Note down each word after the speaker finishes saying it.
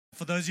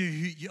For those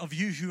of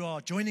you who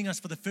are joining us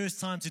for the first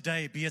time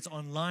today, be it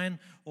online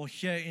or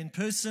here in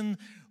person,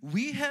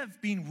 we have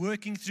been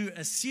working through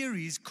a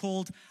series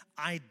called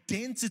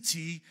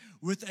Identity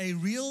with a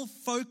real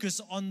focus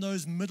on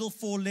those middle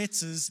four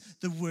letters,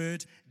 the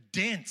word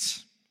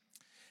dent.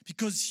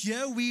 Because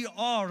here we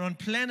are on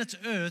planet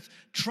Earth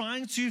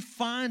trying to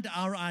find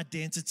our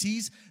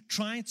identities,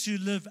 trying to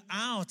live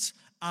out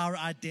our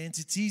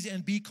identities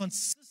and be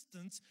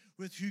consistent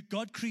with who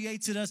God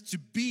created us to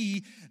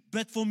be,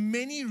 but for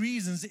many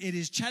reasons it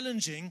is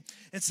challenging,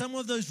 and some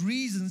of those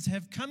reasons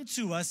have come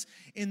to us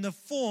in the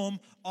form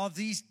of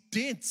these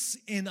dents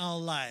in our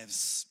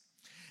lives.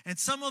 And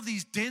some of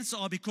these dents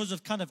are because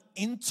of kind of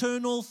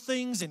internal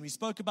things, and we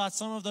spoke about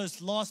some of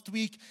those last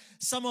week.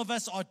 Some of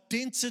us are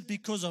dented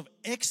because of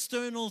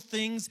external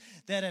things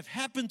that have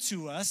happened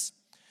to us.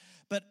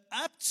 But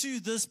up to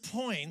this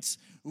point,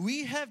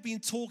 we have been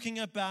talking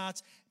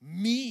about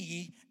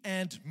me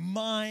and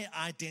my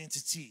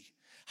identity.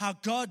 How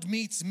God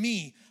meets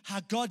me,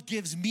 how God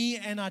gives me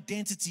an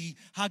identity,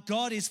 how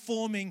God is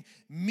forming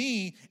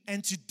me.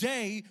 And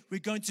today, we're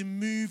going to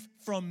move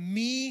from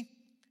me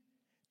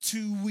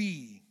to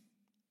we.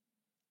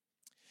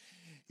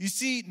 You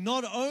see,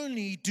 not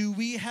only do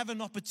we have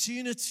an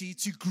opportunity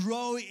to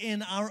grow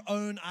in our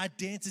own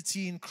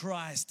identity in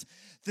Christ,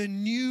 the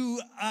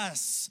new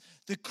us,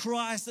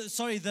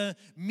 the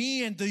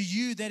me and the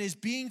you that is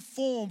being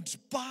formed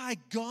by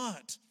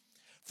God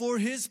for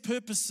His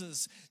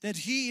purposes, that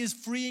He is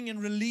freeing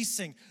and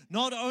releasing.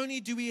 Not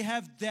only do we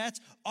have that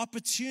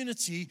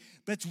opportunity,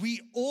 but we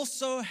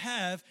also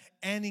have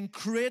an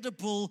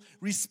incredible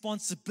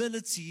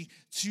responsibility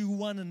to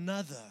one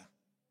another.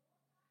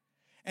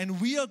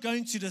 And we are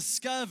going to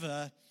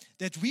discover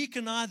that we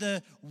can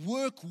either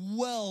work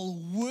well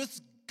with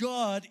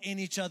God in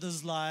each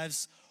other's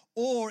lives,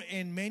 or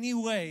in many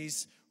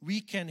ways, we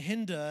can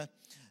hinder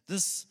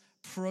this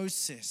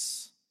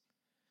process.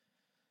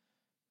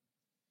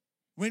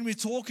 When we're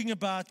talking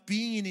about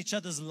being in each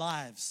other's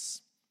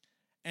lives,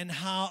 and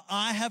how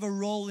I have a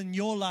role in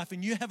your life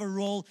and you have a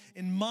role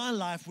in my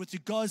life with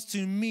regards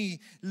to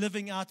me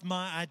living out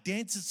my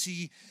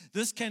identity,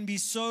 this can be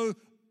so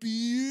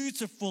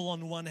beautiful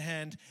on one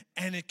hand,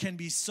 and it can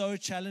be so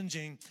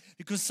challenging,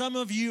 because some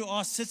of you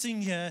are sitting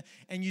here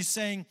and you're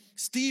saying,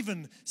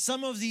 Stephen,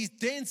 some of these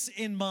dents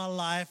in my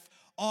life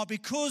are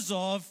because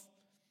of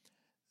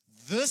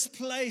this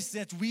place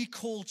that we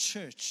call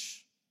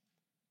church.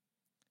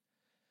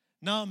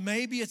 Now,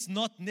 maybe it's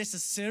not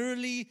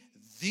necessarily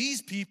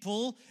these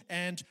people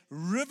and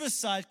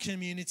Riverside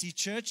Community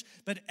Church,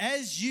 but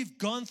as you've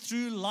gone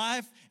through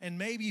life and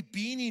maybe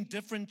been in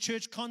different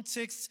church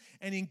contexts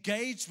and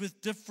engaged with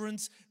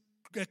different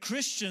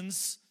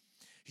Christians,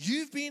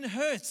 you've been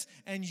hurt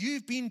and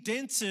you've been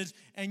dented,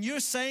 and you're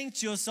saying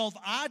to yourself,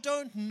 I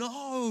don't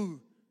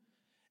know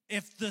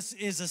if this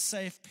is a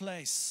safe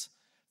place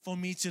for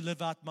me to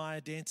live out my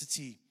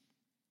identity.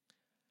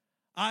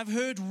 I've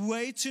heard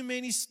way too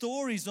many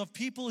stories of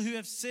people who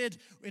have said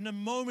in a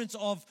moment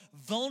of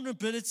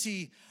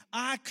vulnerability,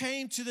 I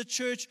came to the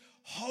church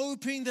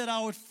hoping that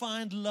I would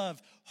find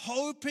love,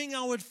 hoping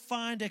I would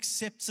find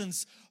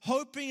acceptance,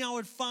 hoping I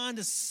would find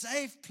a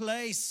safe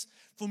place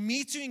for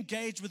me to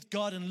engage with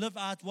God and live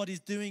out what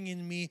He's doing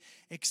in me,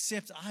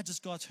 except I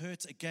just got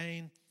hurt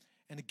again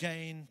and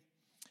again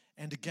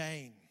and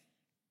again.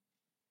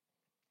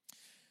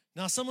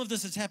 Now, some of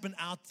this has happened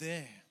out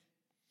there.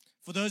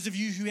 For those of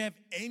you who have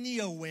any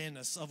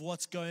awareness of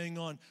what's going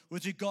on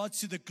with regards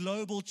to the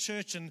global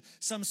church and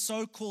some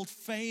so-called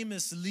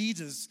famous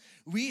leaders,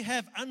 we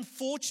have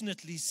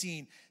unfortunately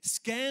seen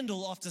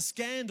scandal after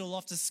scandal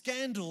after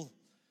scandal,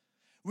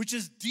 which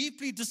has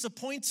deeply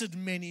disappointed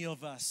many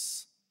of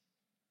us,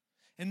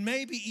 and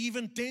maybe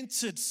even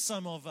dented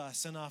some of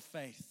us in our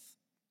faith.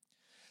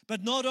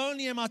 But not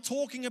only am I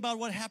talking about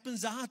what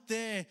happens out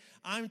there,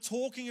 I'm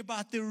talking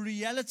about the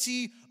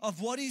reality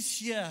of what is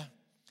here.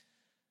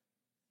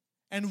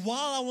 And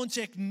while I want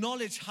to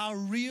acknowledge how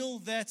real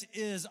that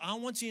is, I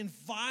want to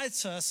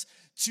invite us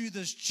to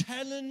this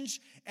challenge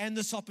and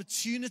this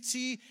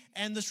opportunity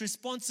and this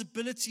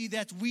responsibility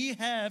that we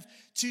have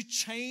to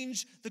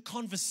change the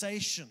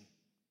conversation.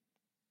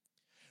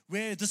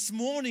 Where this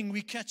morning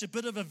we catch a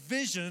bit of a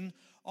vision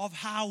of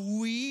how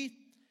we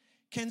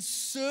can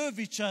serve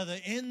each other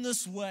in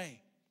this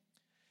way.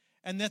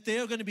 And that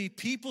there are going to be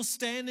people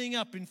standing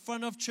up in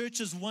front of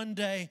churches one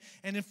day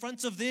and in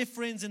front of their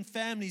friends and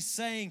families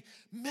saying,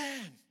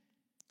 man,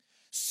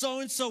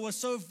 so-and-so was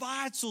so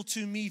vital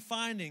to me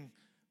finding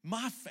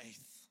my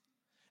faith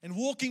and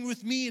walking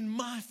with me in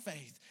my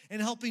faith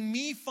and helping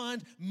me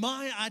find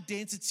my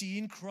identity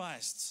in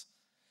Christ.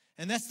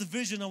 And that's the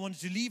vision I wanted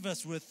to leave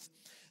us with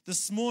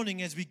this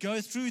morning as we go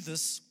through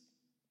this.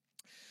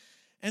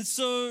 And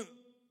so,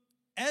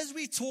 as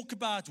we talk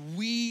about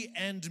we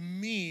and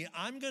me,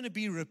 I'm going to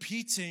be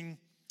repeating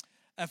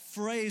a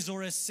phrase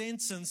or a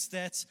sentence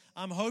that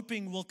I'm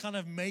hoping will kind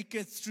of make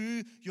it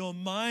through your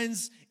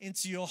minds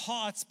into your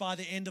hearts by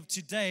the end of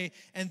today.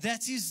 And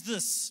that is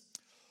this: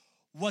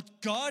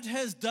 what God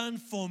has done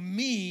for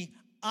me,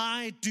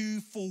 I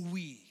do for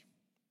we.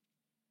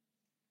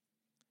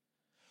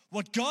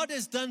 What God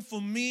has done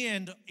for me,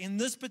 and in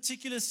this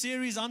particular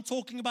series, I'm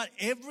talking about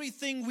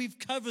everything we've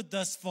covered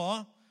thus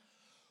far.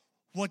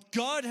 What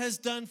God has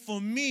done for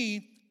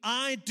me,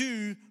 I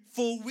do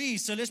for we.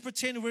 So let's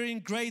pretend we're in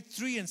grade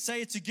 3 and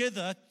say it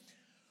together.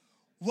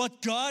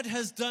 What God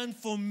has done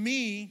for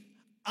me,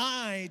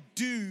 I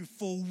do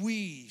for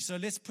we. So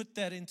let's put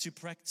that into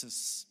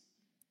practice.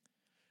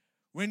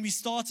 When we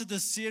started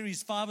this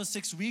series 5 or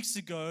 6 weeks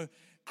ago,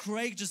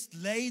 Craig just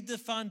laid the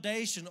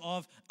foundation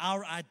of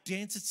our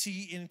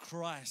identity in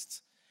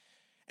Christ.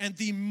 And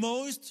the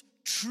most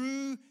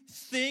true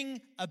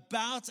thing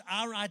about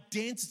our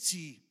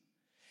identity,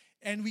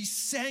 and we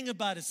sang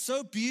about it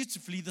so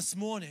beautifully this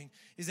morning,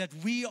 is that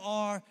we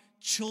are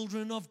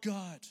children of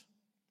God.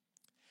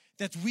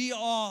 That we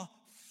are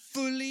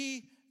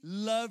fully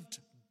loved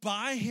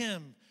by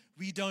Him.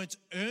 We don't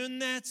earn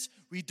that.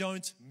 We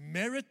don't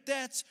merit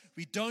that.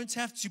 We don't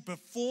have to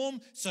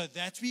perform so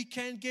that we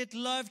can get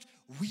loved.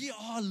 We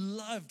are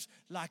loved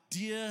like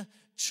dear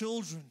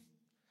children.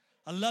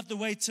 I love the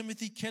way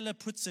Timothy Keller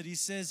puts it. He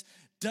says,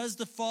 does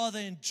the Father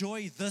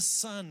enjoy the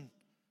Son?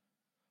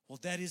 Well,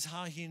 that is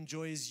how He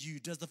enjoys you.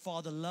 Does the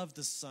Father love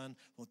the Son?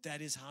 Well,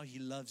 that is how He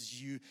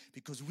loves you,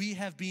 because we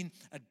have been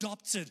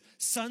adopted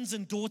sons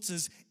and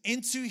daughters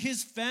into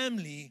His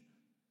family,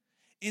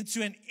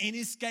 into an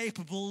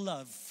inescapable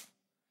love.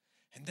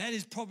 And that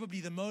is probably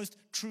the most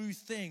true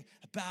thing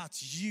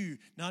about you.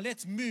 Now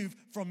let's move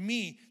from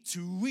me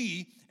to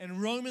we.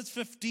 And Romans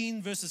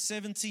 15 verses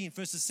 17,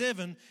 verses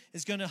 7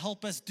 is going to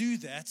help us do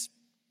that.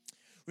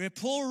 Where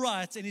Paul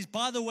writes, and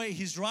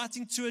he's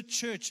writing to a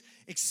church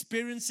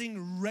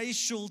experiencing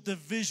racial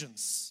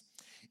divisions.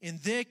 In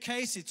their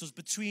case, it was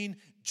between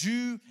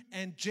Jew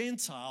and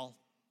Gentile.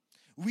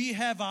 We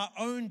have our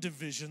own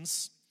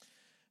divisions.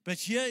 But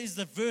here is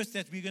the verse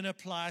that we're going to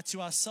apply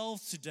to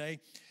ourselves today.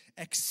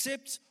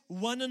 Accept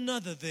one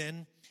another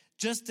then,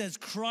 just as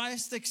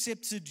Christ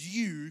accepted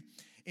you,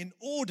 in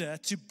order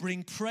to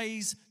bring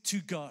praise to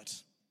God.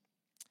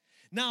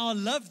 Now, I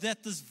love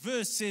that this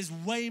verse says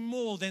way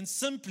more than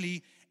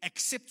simply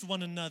accept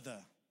one another.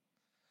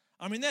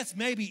 I mean, that's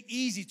maybe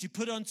easy to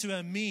put onto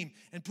a meme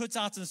and put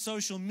out on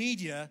social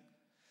media,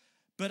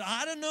 but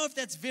I don't know if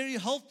that's very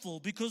helpful,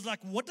 because,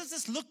 what does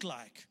this look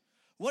like?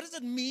 What does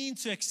it mean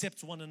to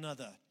accept one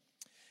another?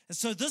 And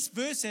so this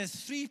verse has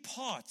 3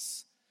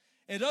 parts.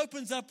 It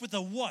opens up with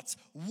a what.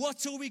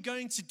 What are we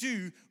going to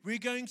do? We're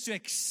going to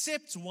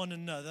accept one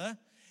another.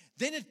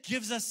 Then it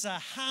gives us a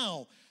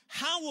how.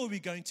 How are we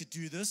going to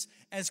do this?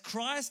 As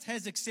Christ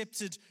has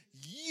accepted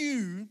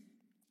you.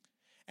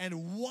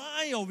 And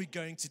why are we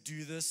going to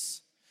do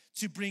this?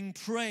 To bring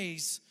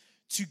praise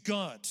to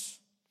God.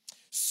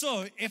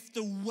 So if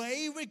the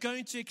way we're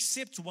going to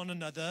accept one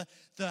another,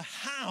 the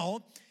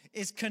how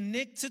is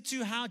connected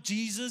to how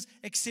Jesus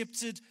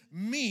accepted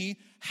me,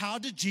 how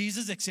did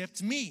Jesus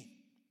accept me?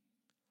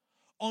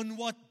 On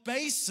what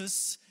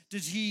basis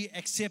did He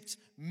accept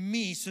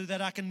me so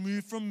that I can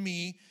move from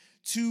me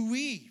to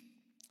we?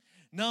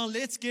 Now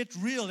let's get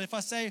real. If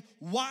I say,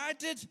 why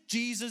did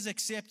Jesus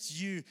accept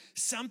you?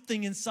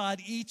 Something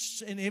inside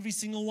each and every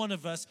single one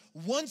of us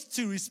wants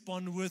to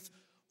respond with,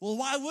 well,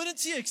 why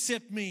wouldn't He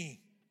accept me?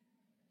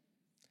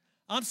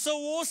 I'm so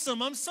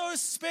awesome. I'm so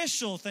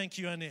special. Thank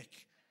you, Anik.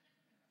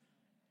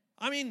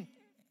 I mean,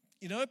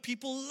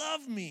 people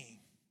love me.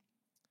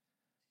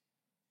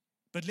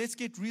 But let's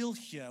get real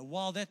here.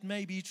 While that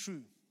may be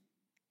true,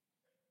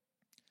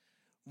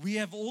 we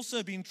have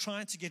also been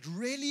trying to get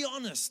really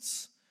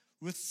honest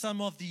with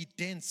some of the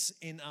dents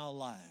in our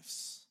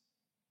lives.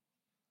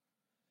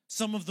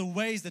 Some of the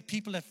ways that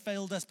people have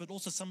failed us, but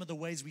also some of the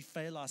ways we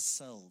fail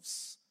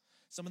ourselves.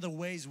 Some of the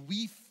ways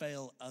we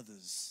fail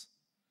others.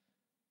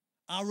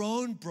 Our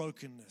own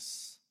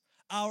brokenness,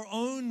 our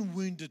own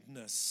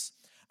woundedness,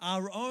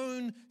 our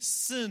own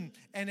sin.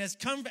 And as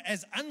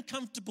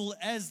uncomfortable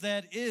as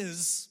that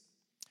is,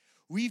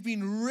 we've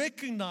been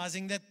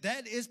recognizing that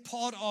that is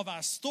part of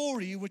our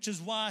story, which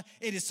is why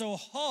it is so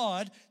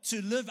hard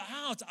to live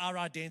out our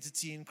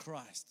identity in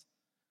Christ.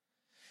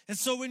 And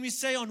so when we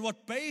say, on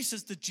what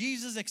basis did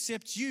Jesus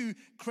accept you?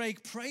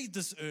 Craig prayed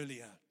this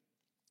earlier.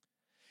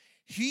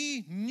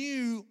 He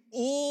knew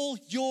all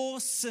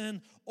your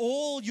sin,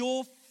 all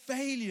your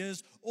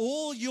failures,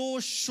 all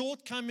your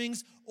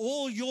shortcomings,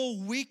 all your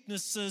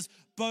weaknesses,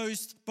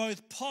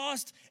 both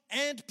past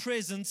and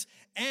present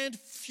and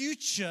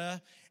future.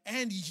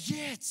 And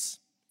yet,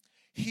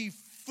 He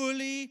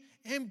fully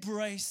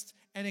embraced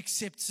and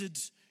accepted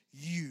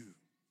you.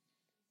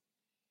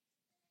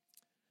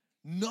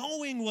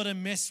 Knowing what a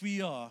mess we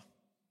are,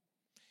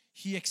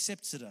 He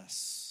accepted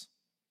us.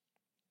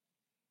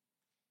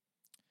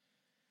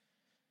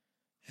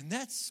 And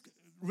that's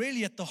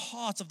really at the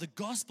heart of the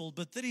gospel,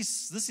 but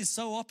this is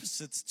so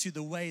opposite to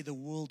the way the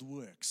world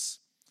works.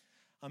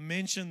 I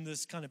mentioned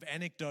this kind of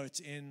anecdote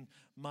in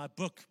my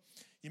book.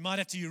 You might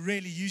have to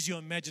really use your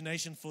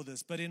imagination for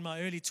this, but in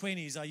my early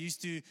 20s, I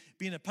used to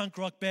be in a punk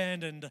rock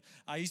band, and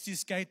I used to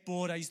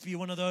skateboard. I used to be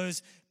one of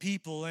those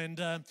people.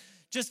 And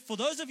just for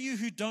those of you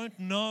who don't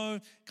know,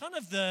 kind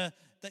of the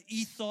the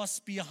ethos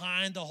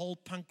behind the whole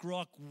punk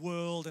rock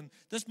world. And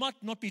this might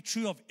not be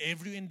true of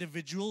every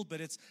individual, but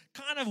it's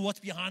kind of what's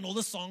behind all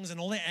the songs and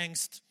all the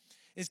angst.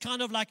 It's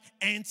kind of like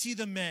anti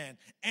the man,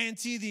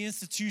 anti the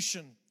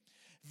institution.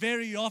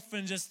 Very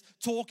often just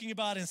talking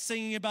about and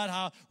singing about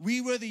how we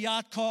were the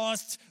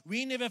outcasts,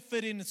 we never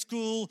fit in at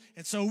school,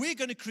 and so we're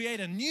going to create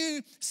a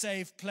new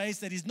safe place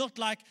that is not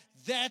like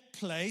that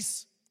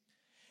place.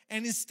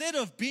 And instead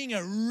of being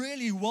a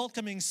really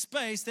welcoming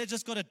space, they've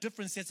just got a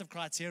different set of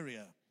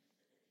criteria.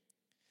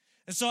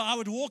 And so I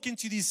would walk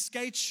into these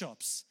skate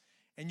shops,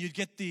 and you'd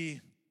get the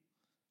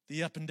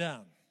up and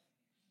down.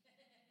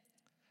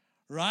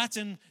 Right?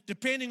 And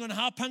depending on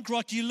how punk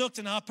rock you looked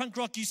and how punk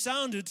rock you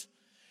sounded,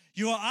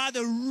 you are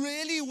either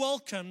really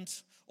welcomed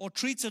or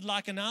treated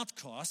like an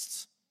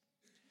outcast.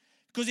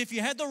 Because if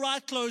you had the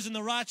right clothes and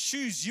the right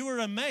shoes, you were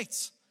a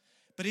mate.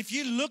 But if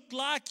you looked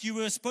like you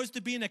were supposed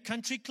to be in a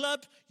country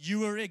club, you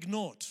were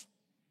ignored.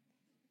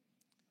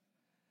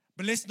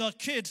 But let's not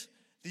kid,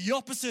 the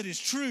opposite is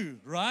true,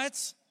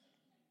 right?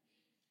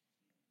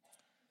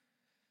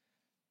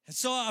 And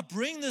so I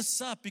bring this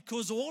up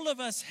because all of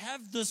us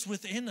have this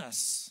within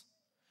us.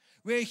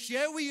 Where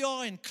here we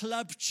are in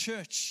club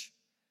church.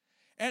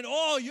 And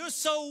oh, you're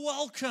so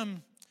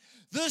welcome.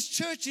 This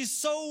church is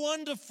so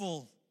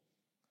wonderful.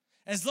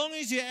 As long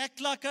as you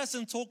act like us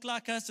and talk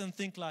like us and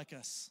think like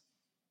us.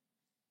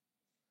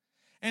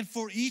 And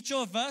for each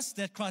of us,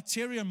 that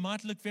criteria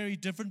might look very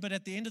different, but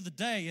at the end of the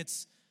day,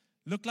 it's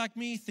look like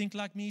me, think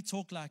like me,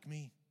 talk like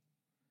me.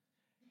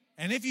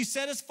 And if you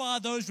satisfy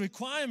those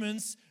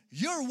requirements,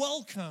 you're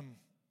welcome.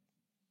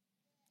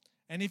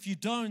 And if you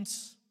don't,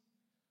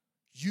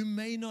 you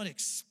may not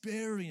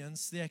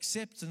experience the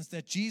acceptance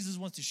that Jesus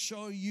wants to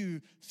show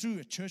you through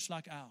a church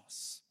like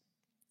ours.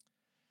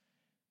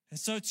 And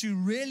so to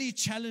really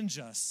challenge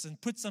us and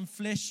put some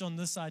flesh on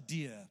this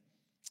idea,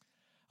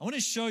 I want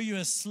to show you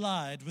a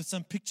slide with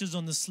some pictures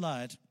on the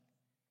slide.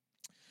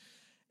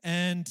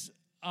 And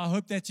I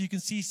hope that you can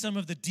see some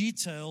of the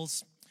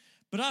details.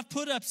 But I've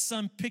put up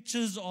some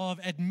pictures of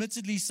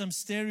admittedly some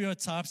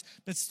stereotypes.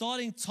 But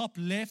starting top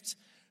left,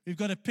 we've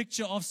got a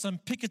picture of some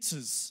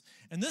picketers.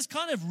 And this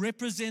kind of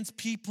represents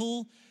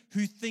people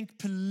who think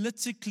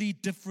politically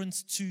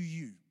different to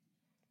you.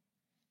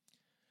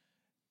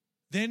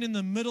 Then in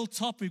the middle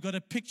top, we've got a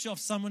picture of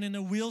someone in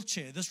a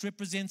wheelchair. This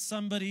represents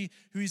somebody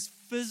who is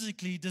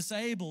physically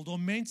disabled or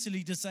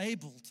mentally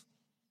disabled,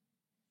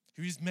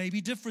 who is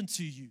maybe different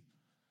to you.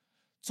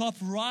 Top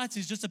right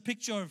is just a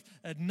picture of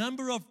a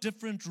number of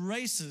different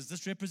races.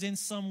 This represents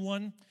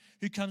someone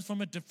who comes from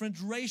a different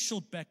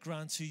racial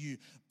background to you.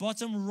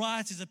 Bottom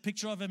right is a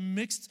picture of a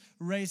mixed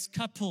race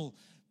couple,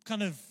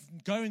 kind of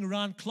going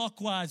around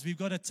clockwise. We've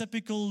got a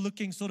typical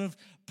looking sort of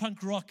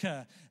punk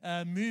rocker.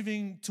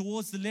 Moving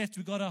towards the left,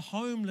 we've got a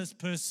homeless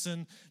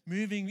person.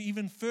 Moving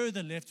even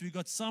further left, we've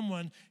got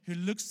someone who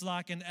looks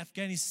like an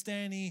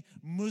Afghanistani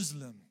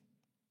Muslim.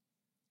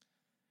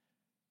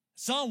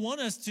 So I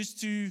want us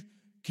just to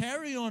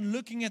carry on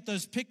looking at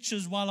those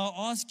pictures while I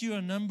ask you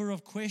a number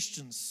of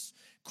questions.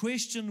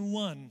 Question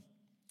 1,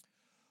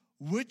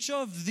 which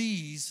of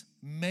these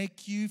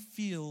make you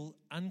feel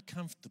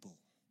uncomfortable?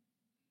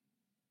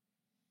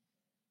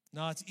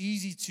 Now, it's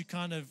easy to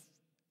kind of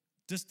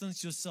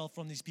distance yourself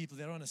from these people.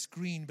 They're on a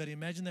screen, but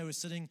imagine they were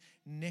sitting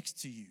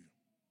next to you.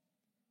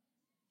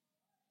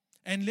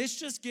 And let's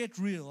just get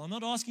real. I'm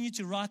not asking you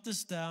to write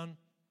this down.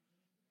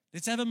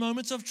 Let's have a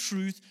moment of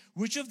truth.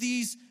 Which of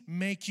these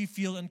make you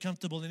feel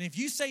uncomfortable? And if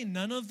you say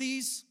none of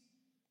these,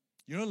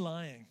 you're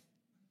lying.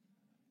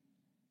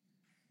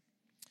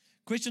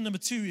 Question number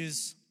 2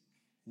 is,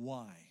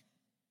 why?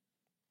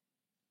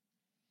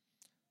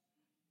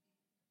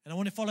 And I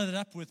want to follow that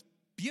up with,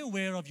 be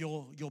aware of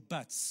your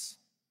butts.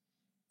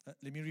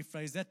 Let me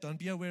rephrase that. Don't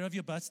be aware of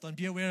your butts. Don't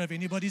be aware of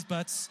anybody's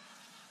butts.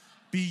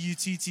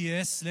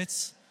 B-U-T-T-S.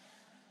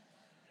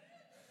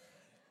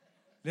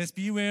 Let's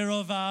be aware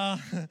of our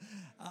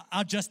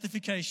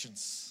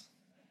justifications.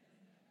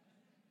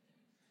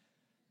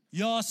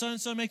 Yeah,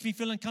 so-and-so makes me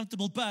feel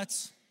uncomfortable, but...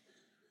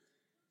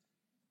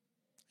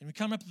 And we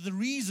come up with the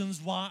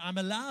reasons why I'm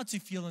allowed to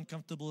feel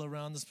uncomfortable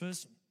around this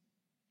person.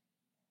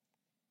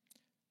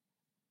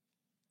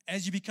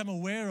 As you become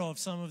aware of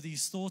some of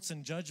these thoughts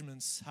and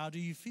judgments, how do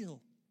you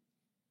feel?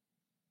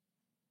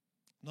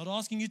 Not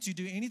asking you to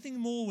do anything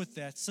more with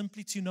that,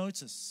 simply to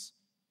notice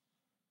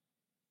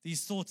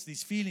these thoughts,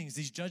 these feelings,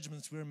 these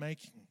judgments we're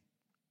making.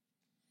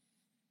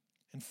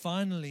 And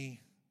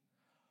finally,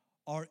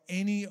 are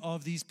any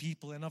of these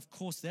people, and of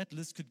course that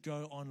list could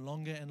go on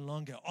longer and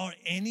longer, are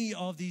any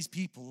of these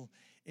people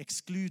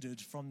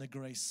excluded from the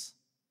grace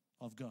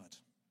of God?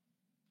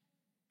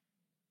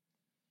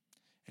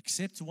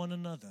 Accept one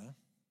another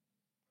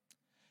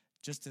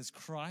just as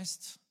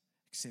Christ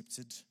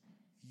accepted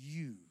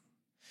you.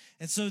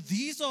 And so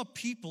these are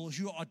people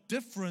who are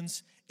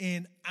different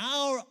in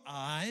our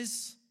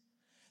eyes,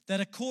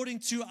 that according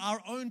to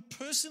our own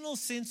personal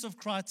sense of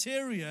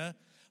criteria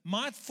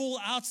might fall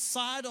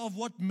outside of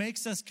what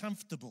makes us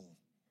comfortable.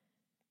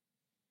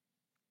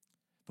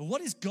 But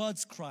what is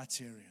God's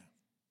criteria?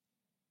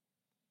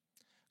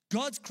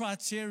 God's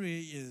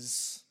criteria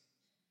is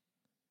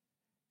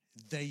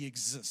they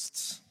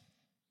exist.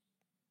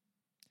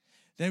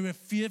 They were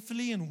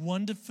fearfully and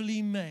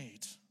wonderfully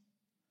made.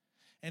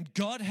 And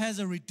God has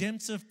a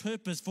redemptive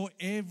purpose for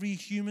every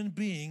human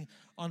being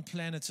on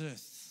planet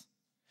Earth.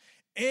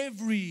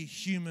 Every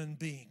human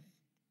being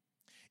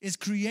is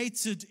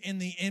created in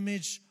the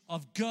image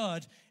of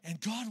God,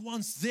 and God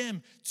wants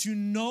them to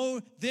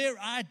know their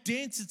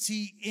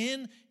identity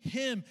in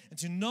Him and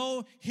to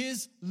know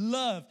His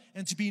love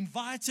and to be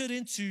invited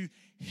into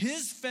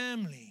His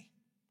family,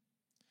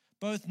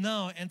 both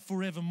now and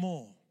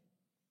forevermore.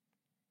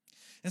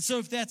 And so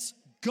if that's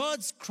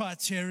God's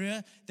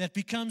criteria, that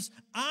becomes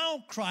our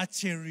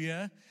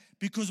criteria,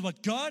 because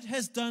what God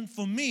has done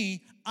for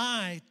me,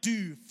 I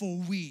do for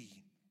we.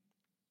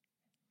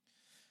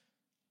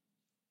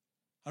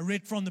 I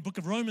read from the book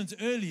of Romans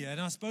earlier, and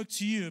I spoke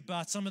to you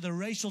about some of the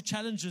racial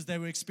challenges they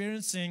were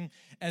experiencing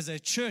as a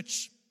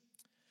church.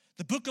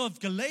 The book of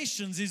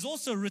Galatians is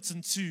also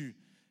written to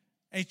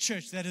a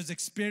church that is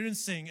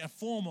experiencing a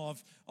form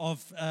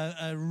of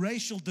a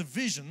racial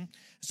division.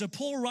 So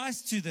Paul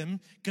writes to them,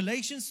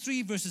 Galatians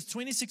 3 verses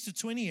 26 to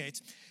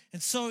 28.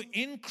 And so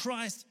in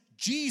Christ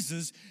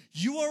Jesus,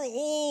 you are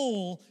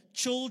all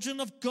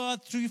children of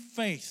God through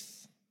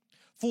faith.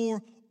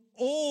 For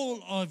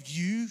all of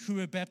you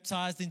who are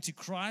baptized into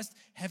Christ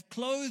have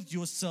clothed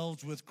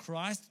yourselves with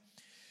Christ.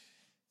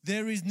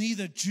 There is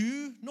neither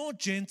Jew nor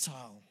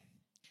Gentile,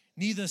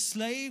 neither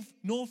slave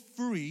nor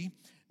free,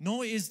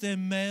 nor is there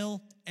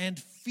male and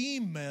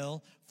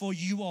female, for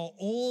you are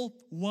all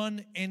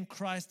one in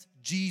Christ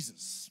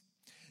Jesus.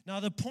 Now,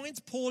 the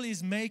point Paul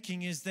is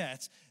making is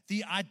that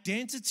the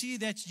identity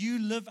that you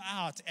live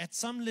out at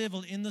some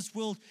level in this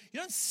world, you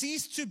don't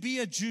cease to be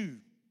a Jew.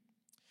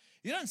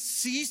 You don't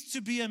cease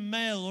to be a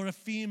male or a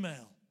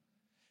female.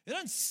 You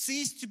don't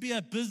cease to be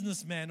a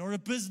businessman or a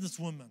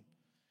businesswoman.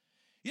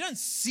 You don't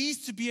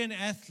cease to be an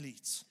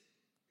athlete.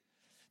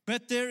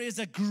 But there is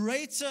a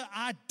greater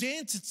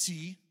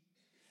identity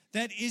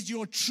that is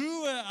your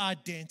truer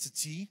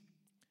identity,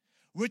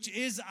 which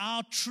is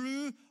our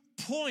true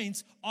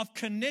point of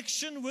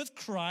connection with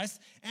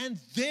Christ, and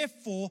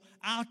therefore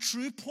our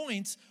true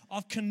point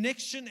of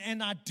connection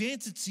and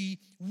identity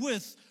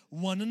with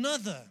one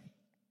another.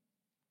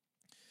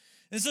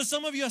 And so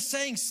some of you are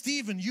saying,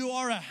 Stephen, you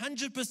are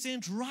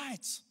 100%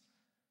 right.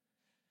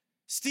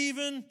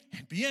 Stephen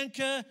and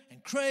Bianca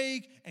and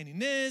Craig and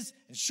Inez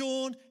and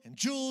Sean and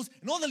Jules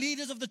and all the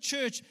leaders of the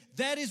church,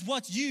 that is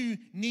what you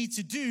need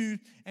to do,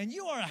 and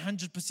you are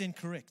 100%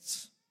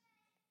 correct.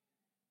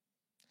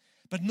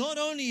 But not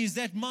only is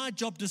that my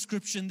job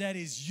description, that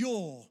is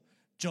your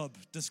job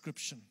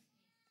description.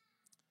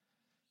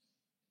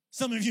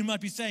 Some of you might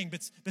be saying,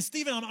 but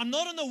Stephen, I'm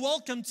not on the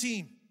welcome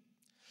team.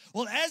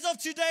 Well, as of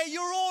today,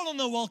 you're all on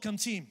the welcome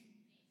team.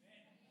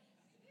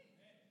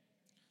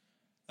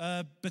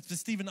 But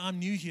Stephen, I'm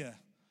new here.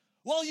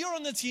 Well, you're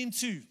on the team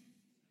too.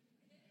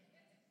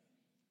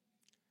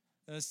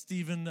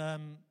 Stephen,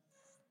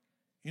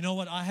 you know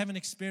what? I haven't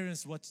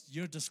experienced what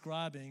you're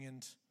describing,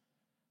 and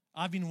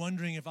I've been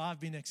wondering if I've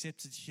been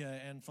accepted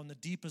here. And from the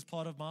deepest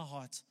part of my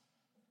heart,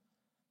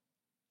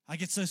 I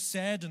get so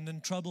saddened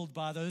and troubled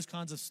by those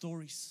kinds of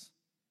stories,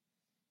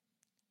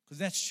 because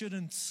that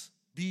shouldn't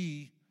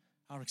be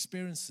our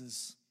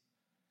experiences.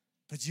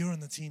 But you're on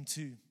the team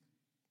too.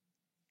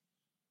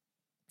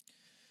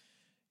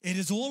 It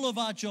is all of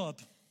our job,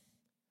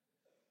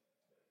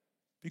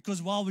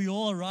 because while we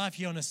all arrive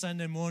here on a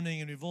Sunday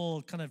morning and we've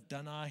all kind of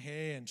done our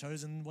hair and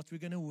chosen what we're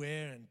going to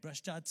wear and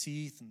brushed our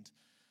teeth and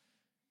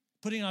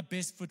putting our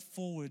best foot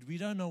forward, we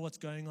don't know what's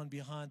going on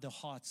behind the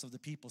hearts of the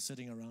people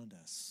sitting around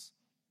us.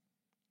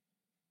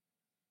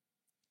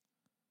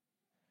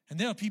 And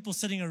there are people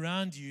sitting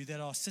around you that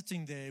are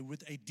sitting there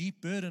with a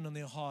deep burden on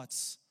their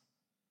hearts.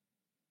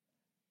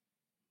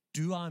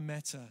 Do I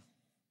matter?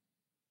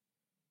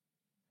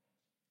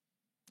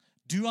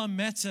 Do I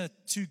matter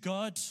to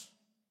God?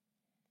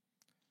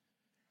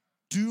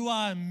 Do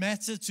I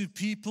matter to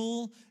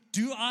people?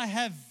 Do I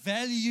have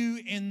value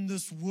in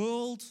this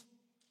world?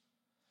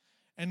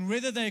 And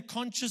whether they're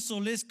conscious or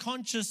less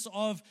conscious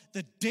of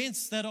the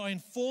dents that are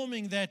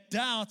informing that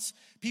doubt,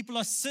 people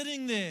are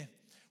sitting there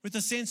with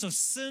a sense of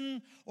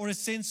sin or a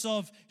sense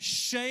of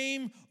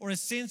shame or a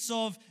sense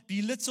of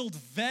belittled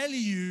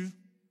value.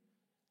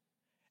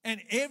 And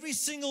every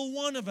single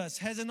one of us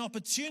has an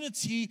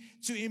opportunity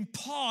to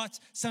impart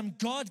some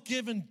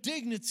God-given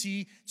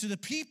dignity to the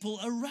people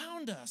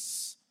around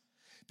us.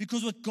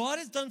 Because what God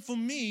has done for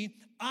me,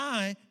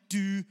 I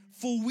do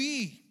for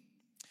we.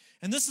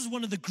 And this is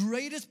one of the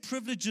greatest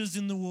privileges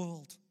in the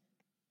world.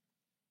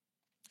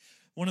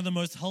 One of the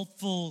most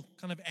helpful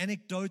kind of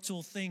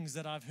anecdotal things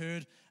that I've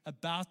heard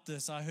about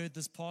this, I heard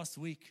this past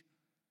week.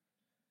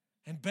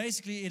 And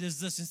basically it is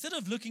this: instead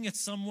of looking at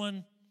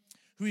someone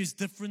who is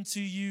different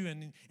to you,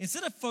 and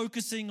instead of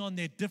focusing on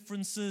their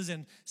differences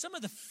and some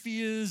of the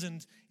fears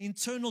and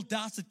internal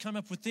doubts that come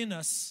up within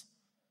us,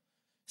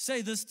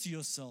 say this to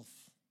yourself: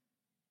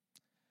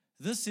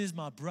 this is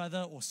my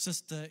brother or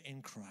sister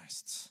in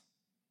Christ.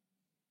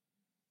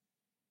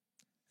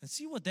 And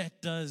see what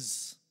that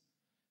does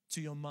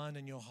to your mind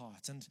and your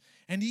heart.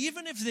 And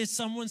even if there's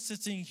someone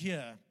sitting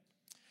here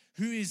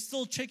who is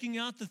still checking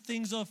out the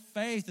things of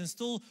faith and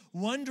still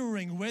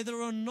wondering whether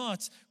or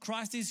not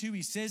Christ is who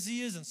he says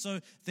he is, and so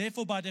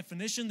therefore by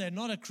definition they're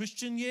not a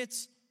Christian yet,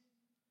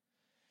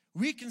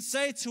 we can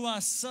say to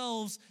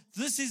ourselves,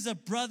 this is a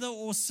brother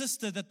or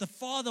sister that the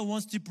Father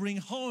wants to bring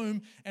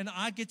home, and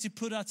I get to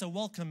put out a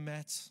welcome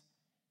mat.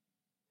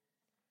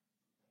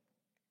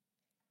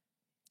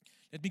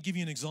 Let me give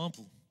you an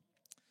example.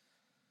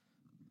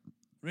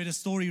 Read a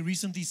story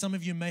recently, some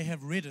of you may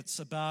have read it,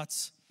 about,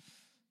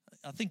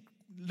 I think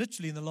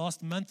literally in the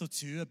last month or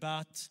two,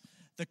 about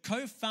the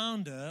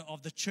co-founder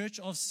of the Church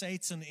of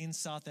Satan in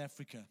South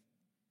Africa.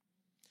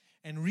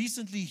 And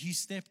recently he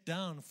stepped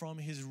down from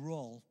his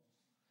role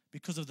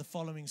because of the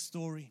following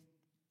story.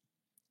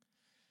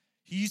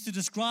 He used to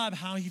describe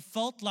how he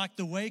felt like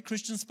the way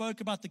Christians spoke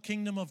about the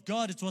kingdom of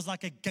God, it was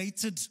like a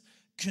gated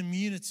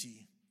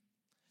community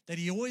that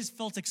he always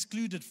felt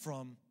excluded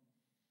from,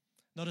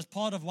 not as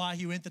part of why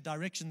he went the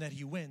direction that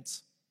he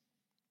went.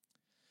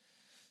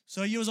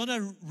 So he was on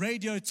a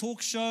radio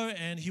talk show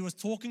and he was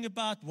talking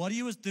about what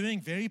he was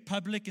doing, very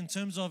public in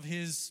terms of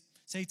his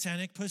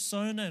satanic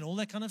persona and all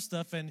that kind of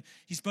stuff. And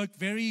he spoke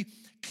very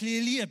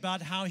clearly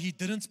about how he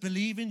didn't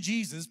believe in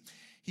Jesus.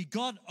 He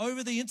got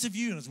over the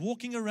interview and was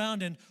walking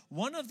around, and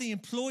one of the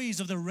employees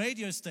of the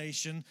radio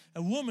station,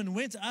 a woman,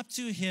 went up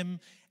to him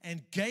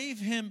and gave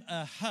him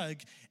a hug.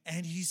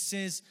 And he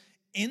says,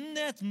 in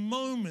that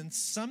moment,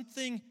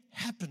 something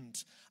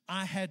happened.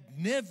 I had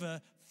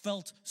never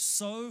felt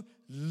so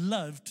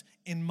loved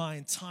in my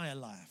entire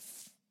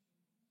life.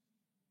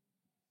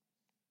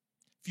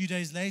 A few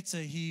days later,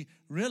 he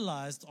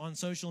realized on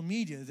social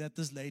media that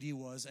this lady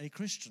was a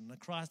Christian, a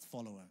Christ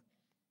follower.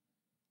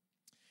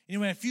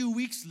 Anyway, a few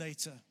weeks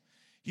later,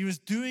 he was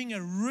doing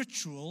a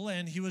ritual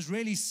and he was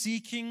really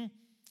seeking,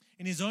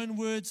 in his own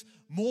words,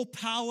 more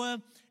power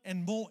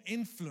and more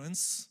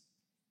influence.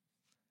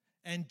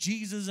 And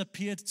Jesus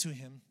appeared to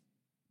him.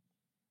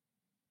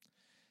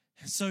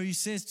 So he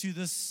says to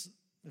this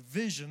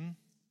vision,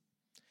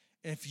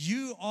 if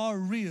you are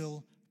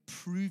real,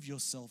 prove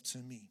yourself to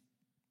me.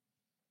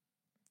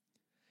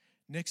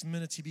 Next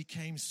minute, he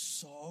became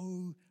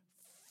so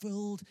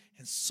filled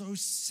and so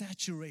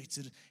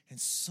saturated and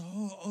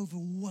so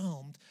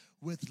overwhelmed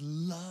with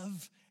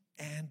love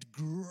and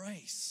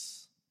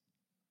grace.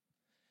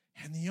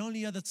 And the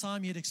only other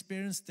time he had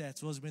experienced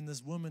that was when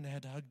this woman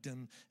had hugged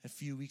him a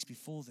few weeks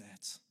before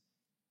that.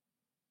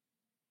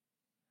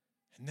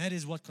 And that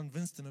is what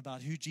convinced him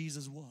about who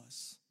Jesus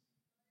was.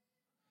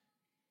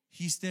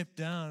 He stepped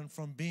down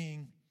from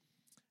being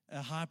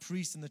a high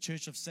priest in the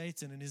Church of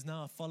Satan and is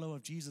now a follower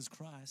of Jesus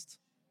Christ.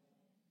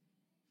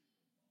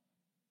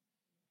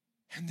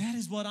 And that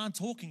is what I'm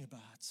talking about.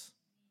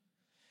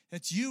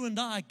 That you and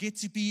I get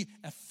to be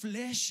a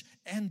flesh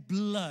and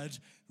blood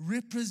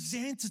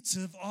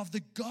representative of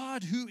the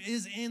God who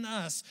is in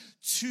us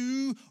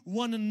to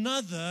one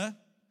another.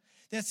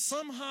 That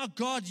somehow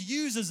God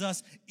uses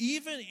us,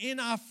 even in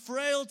our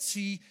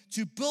frailty,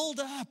 to build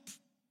up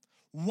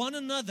one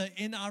another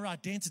in our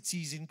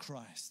identities in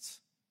Christ.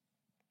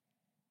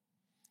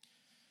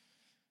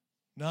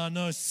 Now, I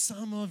know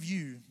some of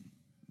you,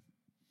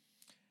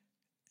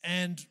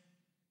 and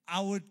I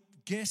would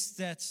guess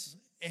that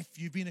if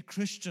you've been a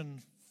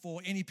Christian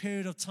for any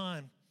period of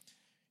time,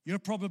 you're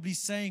probably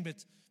saying,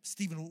 but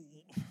Stephen,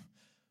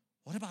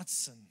 what about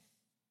sin?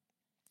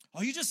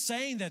 Are you just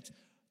saying that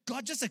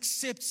God just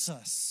accepts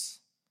us?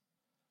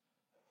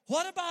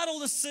 What about all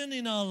the sin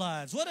in our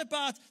lives? What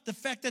about the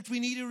fact that we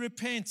need to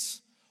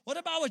repent? What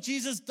about what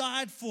Jesus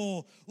died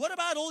for? What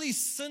about all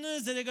these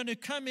sinners that are going to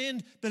come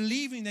in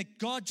believing that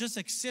God just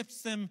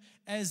accepts them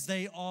as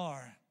they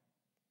are?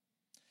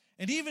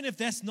 And even if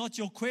that's not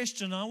your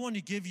question, I want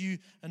to give you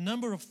a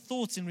number of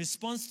thoughts in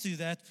response to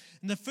that.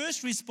 And the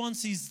first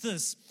response is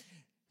this: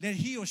 let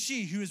he or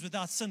she who is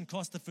without sin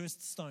cast the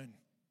first stone.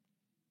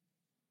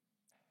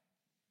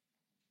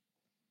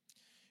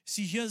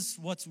 See, here's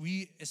what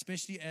we,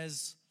 especially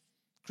as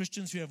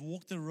Christians who have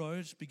walked the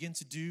road, begin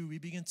to do. We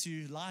begin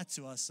to lie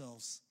to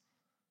ourselves.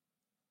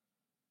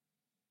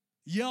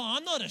 Yeah,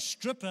 I'm not a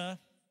stripper.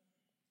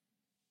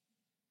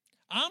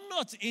 I'm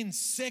not in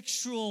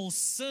sexual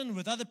sin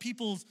with other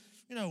people's,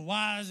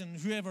 wives and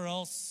whoever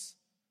else.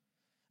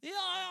 Yeah,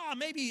 I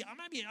maybe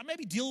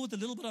deal with a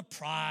little bit of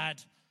pride,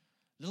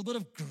 a little bit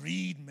of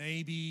greed,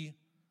 maybe.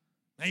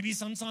 Maybe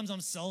sometimes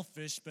I'm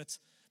selfish, but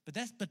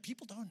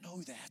people don't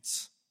know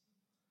that.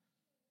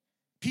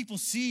 People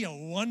see a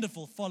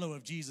wonderful follower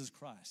of Jesus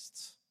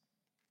Christ.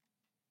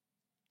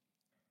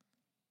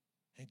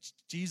 And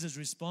Jesus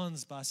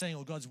responds by saying,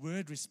 or God's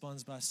word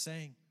responds by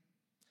saying,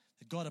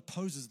 that God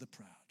opposes the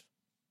proud.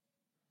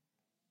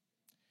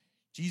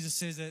 Jesus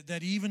says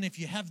that even if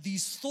you have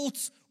these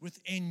thoughts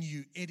within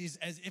you, it is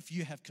as if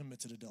you have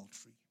committed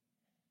adultery.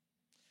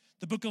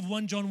 The book of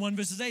 1 John 1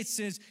 verses 8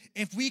 says,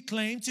 if we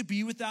claim to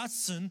be without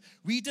sin,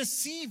 we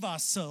deceive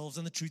ourselves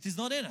and the truth is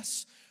not in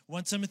us.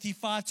 1 Timothy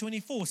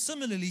 5:24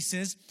 similarly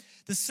says,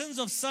 the sins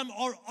of some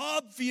are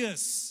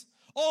obvious,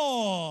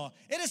 Oh,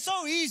 it is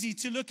so easy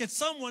to look at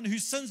someone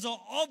whose sins are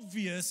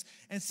obvious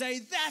and say,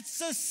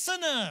 that's a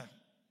sinner.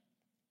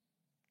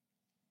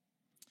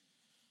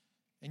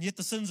 And yet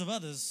the sins of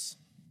others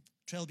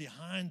trail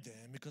behind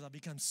them because I've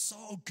become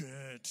so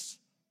good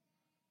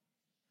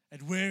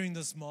at wearing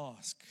this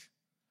mask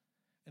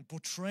and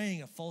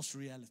portraying a false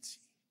reality.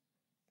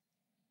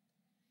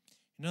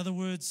 In other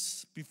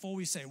words, before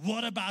we say,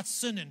 what about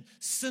sin and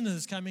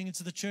sinners coming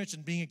into the church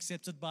and being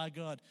accepted by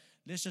God,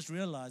 let's just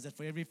realize that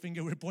for every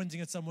finger we're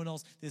pointing at someone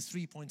else, there's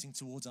 3 pointing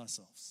towards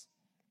ourselves.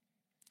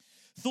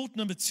 Thought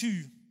number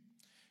 2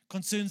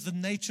 concerns the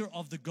nature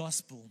of the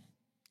gospel.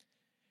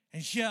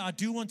 And here I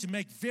do want to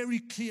make very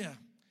clear,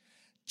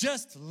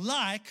 just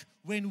like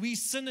when we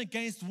sin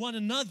against one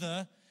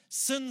another,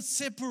 sin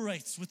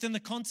separates within the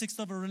context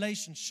of a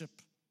relationship.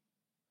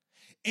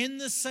 In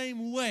the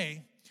same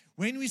way,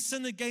 when we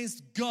sin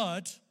against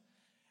God,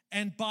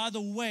 and by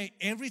the way,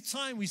 every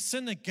time we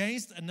sin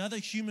against another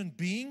human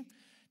being,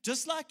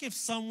 just like if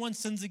someone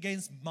sins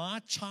against my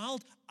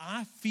child,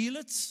 I feel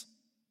it.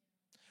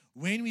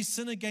 When we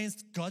sin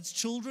against God's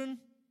children,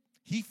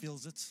 He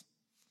feels it.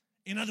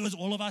 In other words,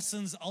 all of our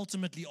sins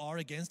ultimately are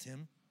against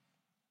Him.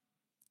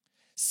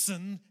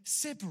 Sin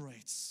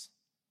separates.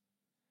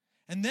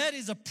 And that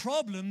is a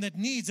problem that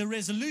needs a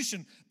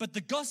resolution. But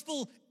the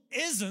gospel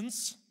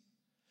isn't.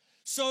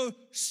 So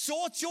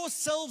sort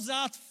yourselves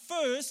out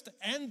first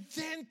and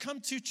then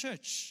come to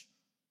church.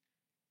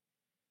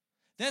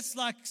 That's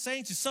like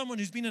saying to someone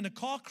who's been in a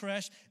car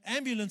crash,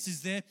 ambulance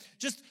is there,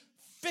 just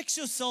fix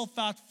yourself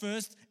out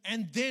first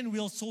and then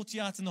we'll sort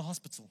you out in the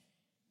hospital.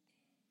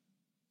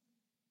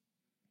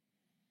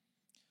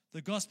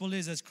 The gospel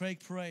is, as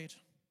Craig prayed,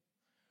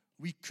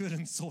 we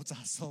couldn't sort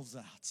ourselves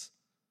out.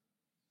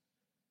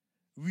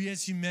 We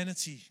as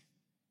humanity,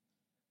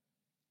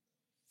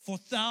 for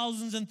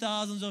thousands and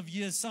thousands of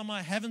years, somehow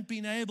haven't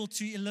been able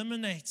to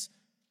eliminate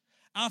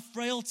our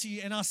frailty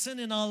and our sin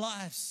in our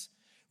lives.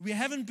 We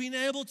haven't been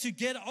able to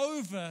get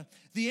over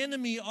the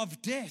enemy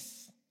of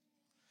death.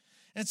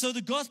 And so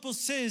the gospel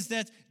says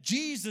that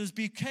Jesus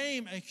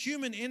became a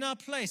human in our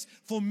place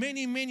for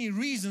many, many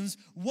reasons,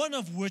 one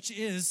of which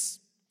is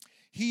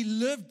He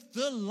lived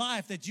the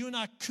life that you and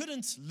I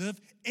couldn't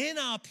live in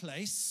our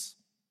place.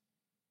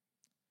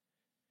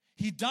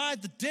 He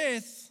died the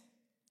death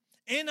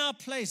in our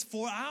place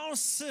for our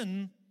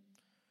sin.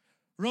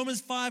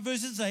 Romans 5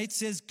 verses 8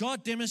 says,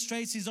 God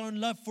demonstrates His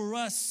own love for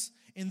us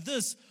in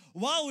this: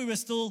 while we were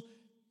still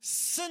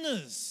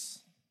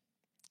sinners,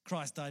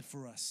 Christ died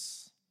for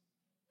us.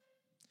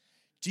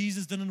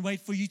 Jesus didn't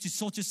wait for you to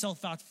sort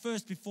yourself out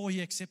first before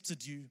He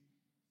accepted you.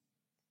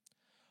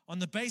 On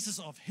the basis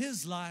of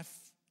His life,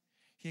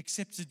 He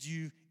accepted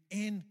you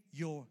in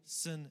your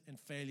sin and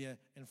failure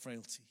and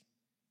frailty.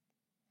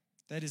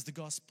 That is the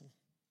gospel.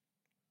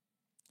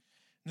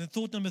 And then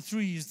thought number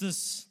 3 is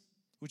this,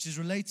 which is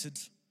related: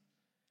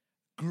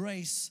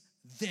 grace,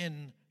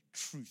 then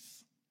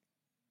truth.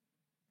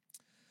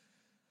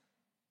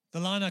 The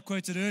line I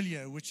quoted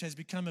earlier, which has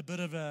become a bit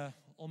of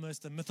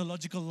almost a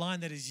mythological line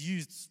that is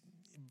used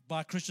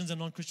by Christians and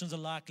non-Christians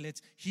alike,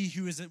 let he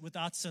who is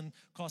without sin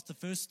cast the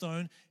first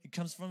stone. It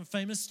comes from a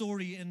famous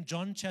story in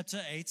John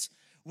chapter 8,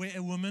 where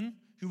a woman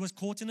who was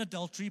caught in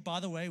adultery,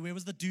 by the way, where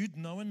was the dude?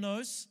 No one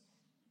knows.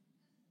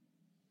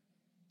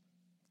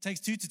 Takes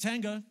 2 to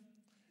tango.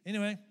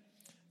 Anyway,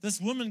 this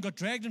woman got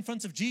dragged in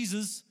front of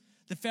Jesus.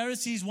 The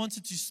Pharisees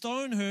wanted to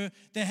stone her.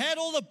 They had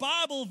all the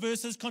Bible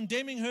verses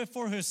condemning her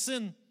for her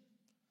sin.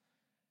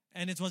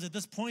 And it was at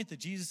this point that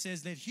Jesus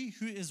says, let he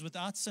who is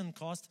without sin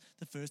cast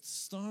the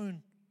first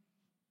stone.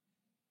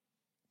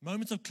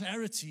 Moments of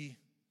clarity,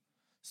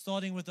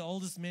 starting with the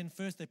oldest men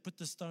first. They put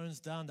the stones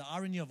down. The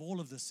irony of all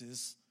of this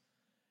is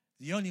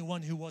the only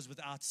one who was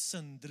without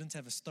sin didn't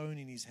have a stone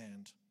in his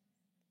hand.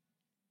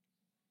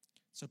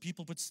 So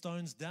people put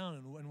stones down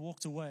and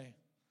walked away.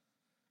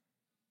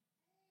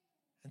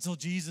 Until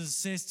Jesus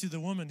says to the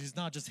woman, who's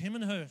now just him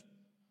and her,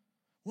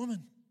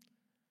 woman,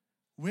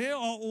 where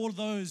are all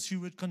those who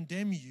would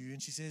condemn you?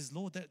 And she says,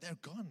 Lord, they're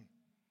gone.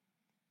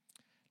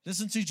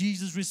 Listen to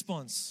Jesus'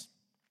 response.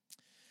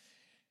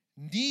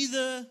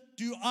 Neither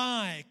do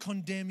I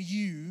condemn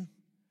you.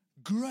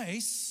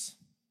 Grace,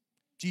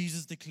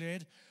 Jesus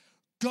declared,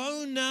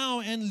 go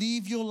now and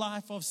leave your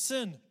life of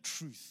sin.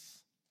 Truth.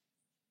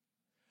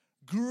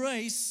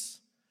 Grace,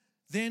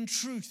 then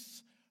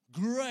truth.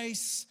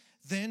 Grace,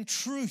 then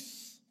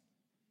truth.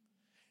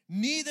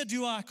 Neither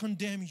do I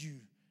condemn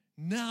you.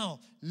 Now,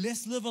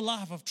 let's live a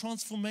life of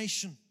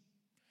transformation.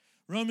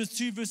 Romans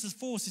 2 verses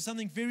 4 says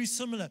something very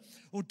similar.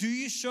 Or do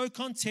you show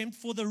contempt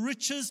for the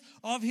riches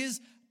of His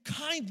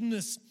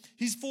kindness,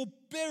 His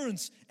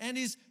forbearance, and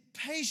His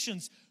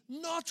patience,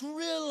 not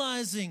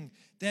realizing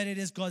that it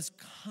is God's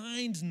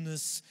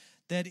kindness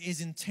that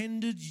is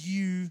intended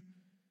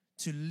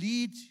to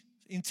lead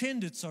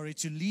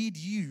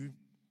you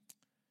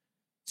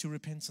to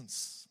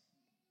repentance?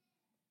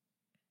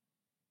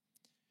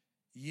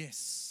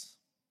 Yes.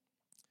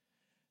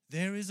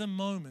 There is a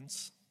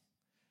moment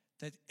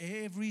that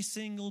every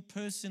single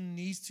person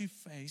needs to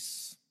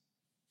face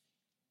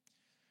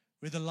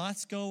where the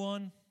lights go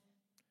on,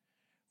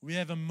 we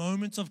have a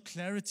moment of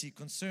clarity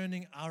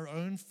concerning our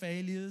own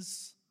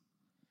failures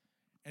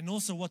and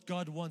also what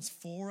God wants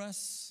for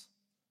us,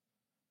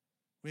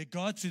 where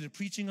God, through the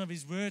preaching of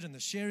His word and the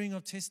sharing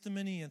of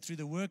testimony and through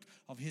the work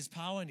of His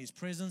power and His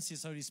presence,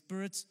 His Holy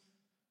Spirit,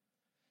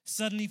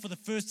 suddenly for the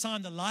first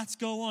time the lights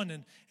go on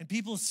and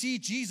people see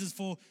Jesus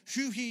for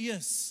who He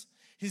is,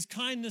 His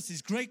kindness,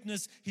 His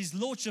greatness, His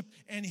lordship,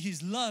 and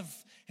His love.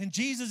 And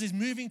Jesus is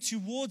moving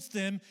towards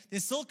them.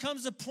 There still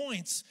comes a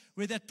point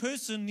where that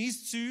person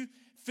needs to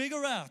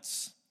figure out,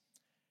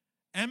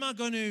 am I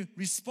going to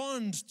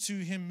respond to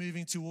Him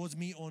moving towards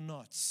me or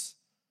not?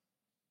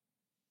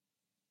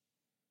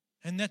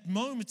 And that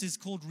moment is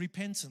called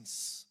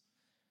repentance.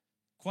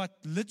 Quite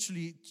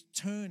literally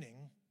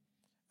turning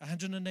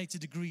 180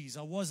 degrees.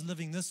 I was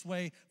living this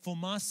way for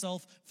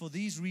myself, for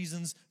these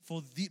reasons,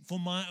 for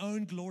my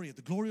own glory,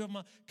 the glory of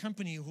my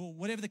company, or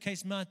whatever the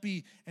case might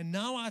be. And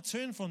now I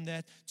turn from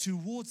that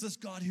towards this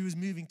God who is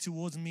moving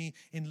towards me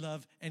in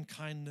love and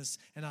kindness.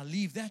 And I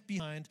leave that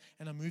behind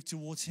and I move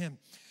towards Him.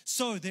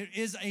 So there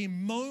is a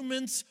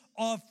moment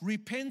of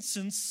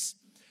repentance,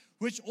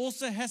 which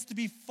also has to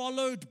be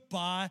followed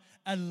by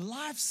a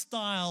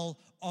lifestyle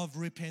of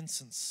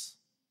repentance,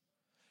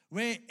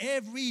 where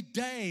every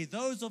day,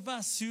 those of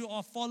us who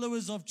are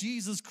followers of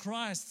Jesus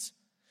Christ,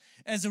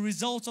 as a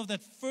result of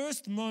that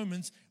first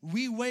moment,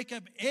 we wake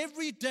up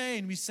every day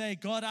and we say,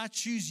 God, I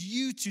choose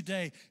You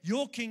today,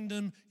 Your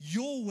kingdom,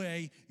 Your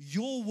way,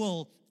 Your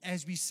will,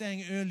 as we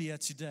sang earlier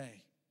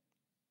today.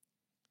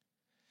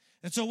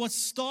 And so what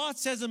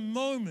starts as a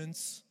moment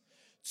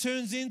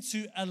turns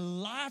into a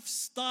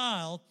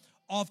lifestyle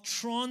of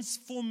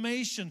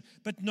transformation.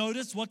 But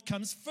notice what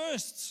comes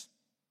first.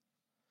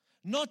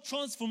 Not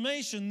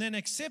transformation, then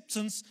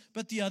acceptance,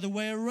 but the other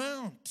way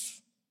around.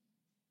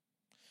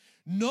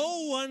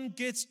 No one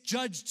gets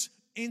judged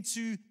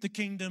into the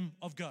kingdom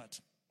of God.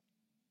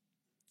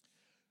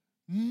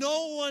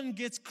 No one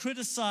gets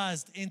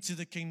criticized into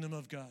the kingdom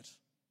of God.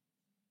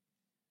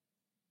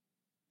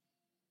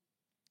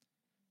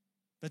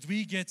 But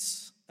we get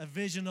a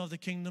vision of the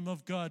kingdom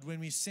of God when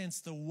we sense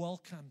the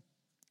welcome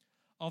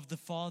of the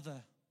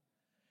Father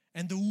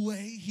and the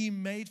way He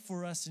made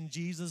for us in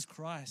Jesus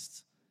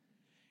Christ.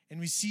 And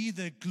we see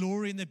the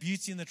glory and the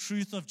beauty and the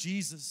truth of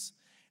Jesus,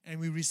 and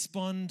we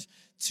respond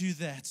to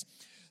that.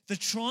 The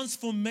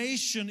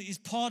transformation is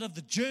part of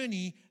the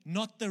journey,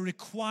 not the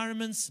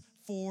requirements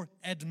for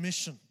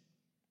admission.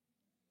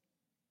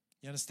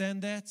 You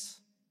understand that?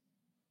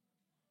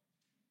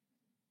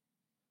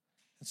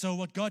 And so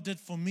what God did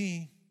for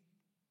me,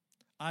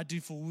 I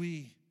do for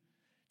we.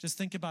 Just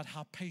think about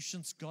how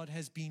patient God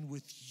has been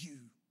with you.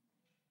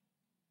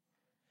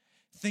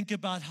 Think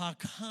about how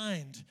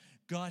kind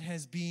God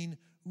has been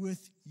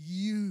with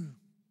you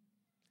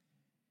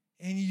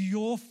and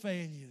your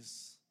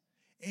failures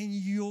and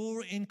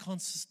your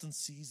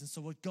inconsistencies. And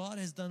so what God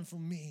has done for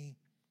me,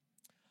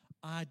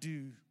 I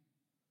do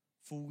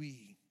for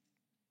we.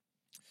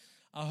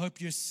 I hope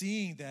you're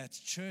seeing that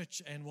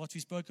church and what we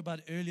spoke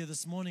about earlier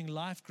this morning,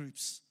 life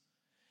groups,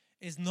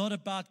 is not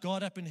about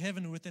God up in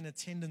heaven with an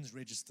attendance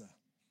register.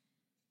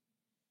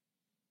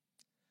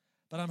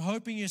 But I'm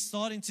hoping you're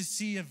starting to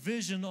see a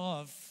vision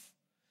of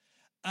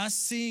us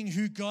seeing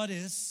who God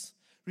is,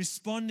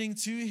 responding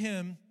to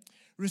Him,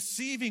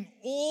 receiving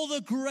all the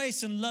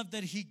grace and love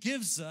that He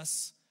gives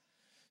us,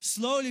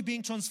 slowly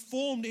being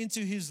transformed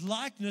into His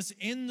likeness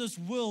in this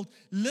world,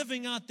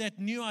 living out that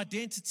new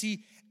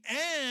identity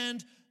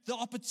and the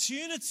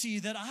opportunity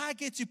that I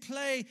get to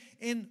play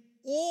in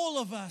all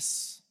of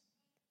us.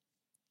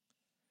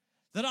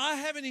 That I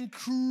have an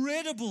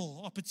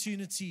incredible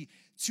opportunity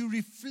to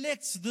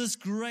reflect this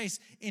grace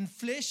in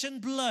flesh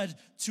and blood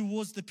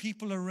towards the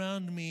people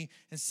around me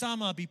and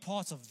somehow be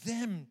part of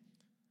them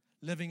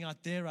living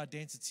out their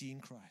identity in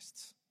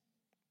Christ.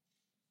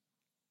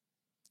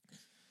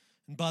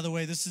 And by the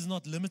way, this is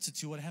not limited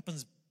to what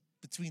happens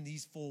between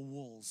these four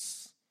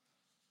walls.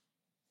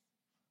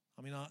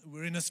 I mean,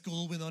 we're in a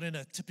school, we're not in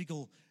a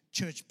typical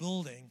church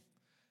building.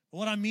 But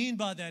what I mean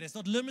by that is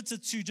not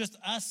limited to just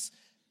us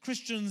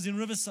Christians in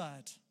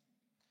Riverside.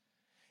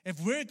 If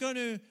we're going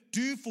to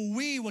do for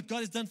we what God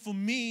has done for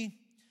me,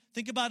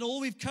 think about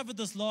all we've covered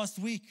this last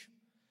week,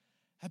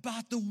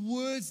 about the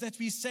words that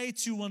we say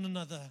to one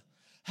another.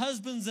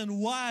 Husbands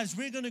and wives,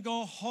 we're going to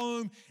go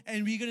home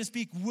and we're going to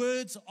speak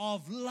words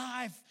of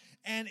life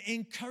and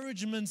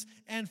encouragement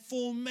and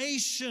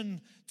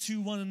formation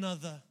to one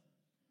another.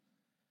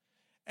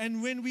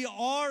 And when we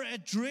are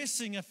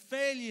addressing a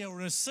failure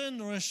or a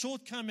sin or a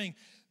shortcoming,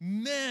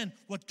 man,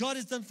 what God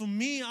has done for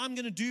me, I'm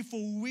going to do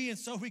for we. And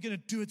so we're going to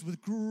do it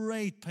with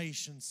great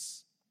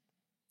patience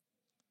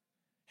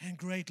and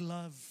great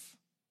love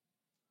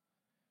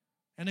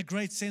and a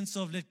great sense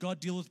of let God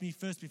deal with me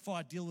first before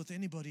I deal with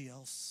anybody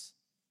else.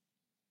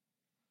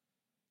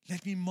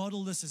 Let me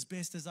model this as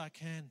best as I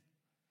can.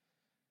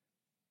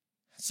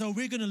 So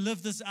we're going to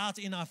live this out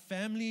in our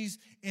families,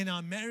 in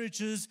our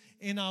marriages,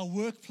 in our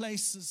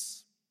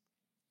workplaces.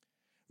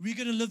 We're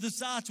going to live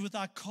this out with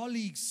our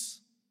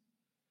colleagues,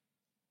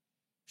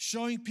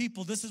 showing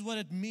people this is what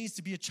it means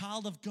to be a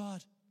child of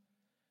God.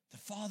 The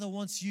Father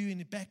wants you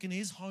back in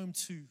His home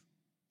too.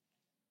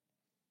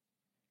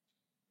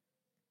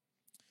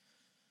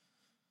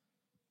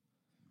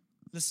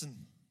 Listen,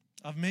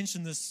 I've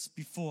mentioned this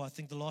before. I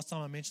think the last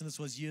time I mentioned this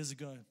was years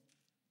ago.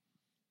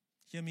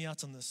 Hear me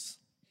out on this.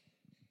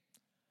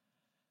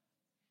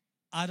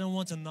 I don't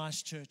want a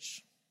nice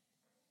church.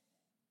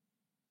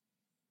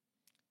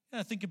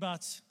 Yeah, think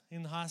about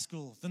in high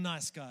school, the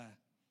nice guy.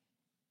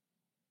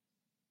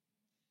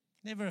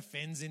 Never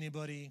offends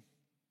anybody.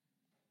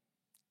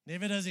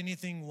 Never does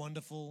anything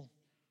wonderful.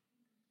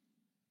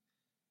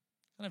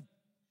 Kind of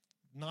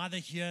neither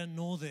here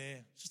nor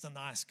there. Just a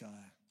nice guy.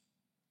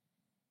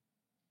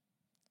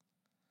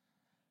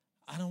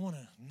 I don't want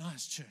a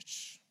nice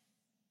church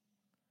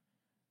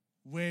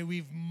where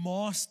we've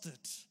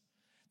mastered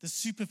the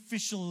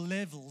superficial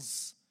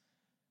levels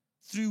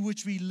through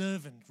which we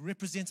live and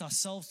represent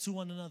ourselves to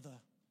one another.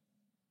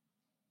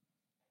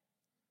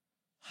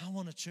 I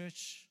want a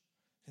church,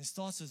 and it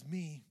starts with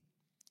me,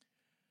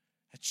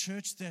 a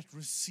church that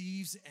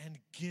receives and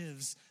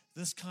gives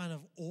this kind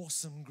of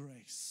awesome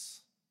grace,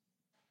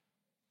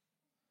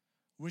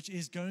 which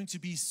is going to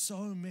be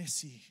so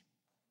messy.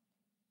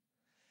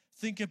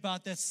 Think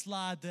about that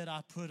slide that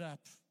I put up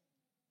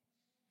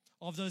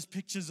of those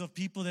pictures of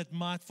people that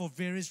might, for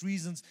various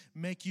reasons,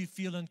 make you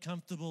feel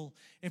uncomfortable.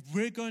 If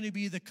we're going to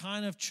be the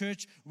kind of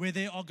church where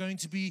there are going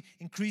to be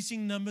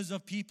increasing numbers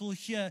of people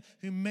here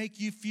who make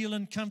you feel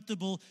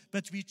uncomfortable,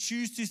 but we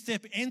choose to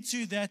step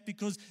into that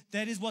because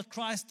that is what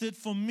Christ did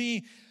for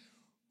me,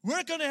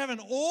 we're going to have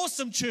an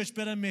awesome church,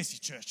 but a messy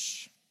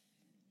church.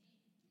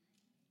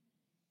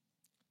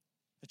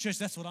 A church,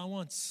 that's what I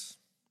want.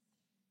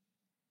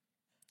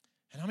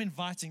 And I'm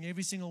inviting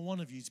every single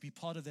one of you to be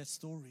part of that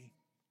story.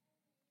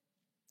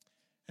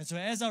 And so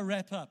as I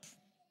wrap up,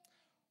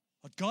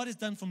 what God has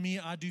done for me,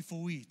 I do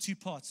for we. 2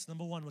 parts.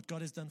 Number 1, what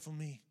God has done for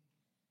me.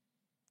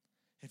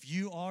 If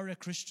you are a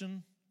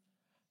Christian,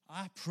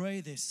 I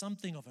pray there's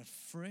something of a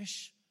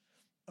fresh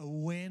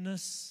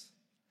awareness,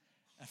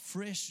 a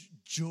fresh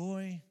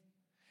joy,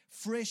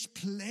 fresh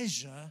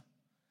pleasure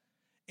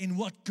in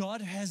what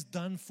God has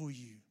done for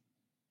you.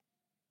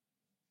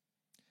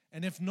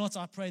 And if not,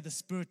 I pray the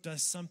Spirit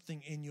does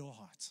something in your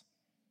heart.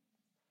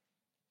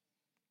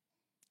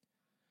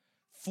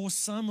 For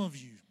some of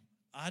you,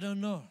 I don't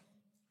know.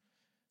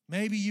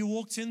 Maybe you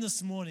walked in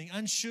this morning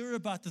unsure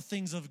about the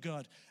things of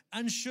God,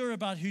 unsure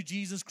about who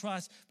Jesus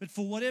Christ, but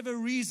for whatever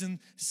reason,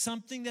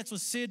 something that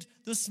was said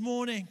this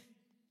morning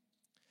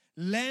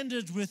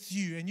landed with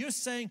you, and you're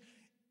saying,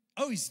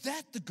 oh, is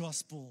that the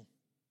gospel?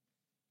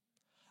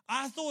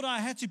 I thought I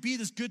had to be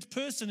this good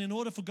person in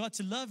order for God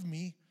to love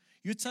me.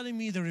 You're telling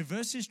me the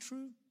reverse is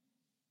true?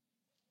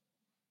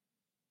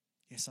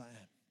 Yes, I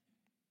am.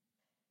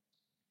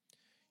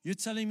 You're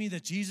telling me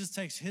that Jesus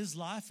takes His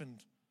life and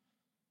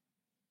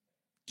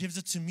gives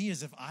it to me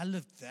as if I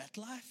lived that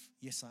life?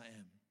 Yes, I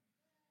am.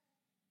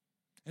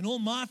 And all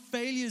my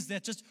failures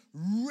that just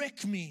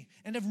wreck me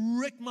and have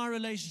wrecked my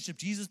relationship,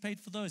 Jesus paid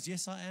for those.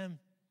 Yes, I am.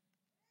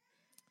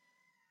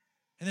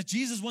 And that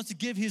Jesus wants to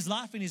give His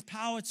life and His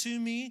power to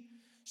me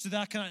so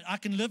that I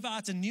can live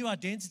out a new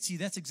identity.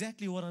 That's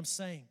exactly what I'm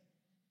saying.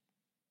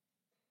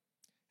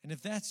 And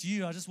if that's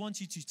you, I just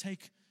want you to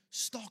take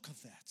stock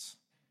of that.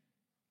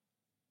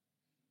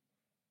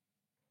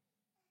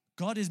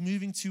 God is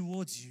moving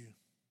towards you.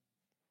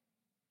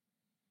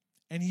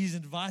 And He's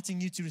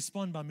inviting you to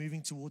respond by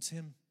moving towards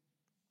Him.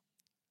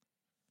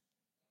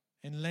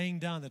 And laying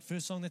down that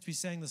first song that we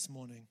sang this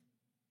morning.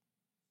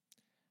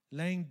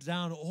 Laying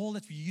down all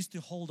that we used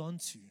to hold on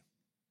to.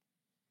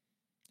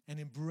 And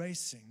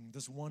embracing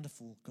this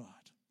wonderful God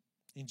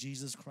in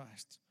Jesus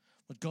Christ.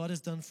 What God has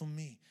done for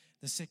me.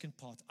 The second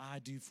part, I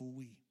do for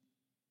we.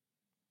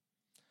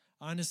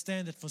 I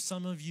understand that for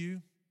some of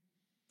you,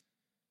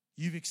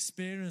 you've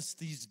experienced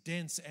these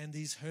dents and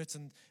these hurts,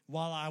 and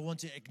while I want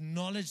to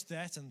acknowledge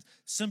that and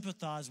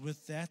sympathize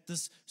with that,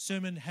 this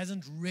sermon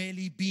hasn't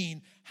really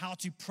been how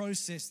to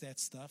process that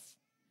stuff,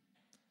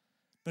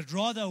 but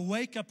rather a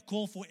wake-up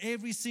call for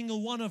every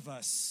single one of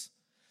us,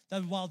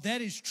 that while that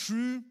is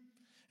true,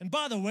 and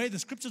by the way, the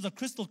scriptures are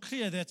crystal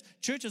clear that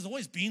church has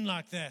always been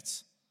like that.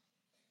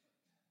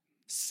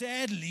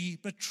 Sadly,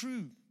 but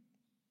true.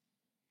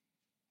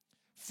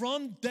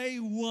 From day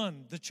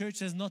one, the church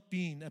has not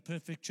been a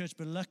perfect church,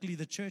 but luckily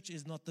the church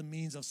is not the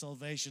means of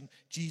salvation.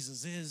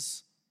 Jesus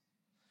is.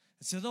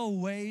 And so there are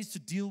ways to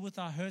deal with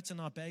our hurts and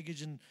our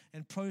baggage and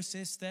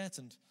process that,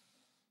 and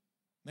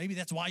maybe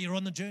that's why you're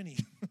on the journey.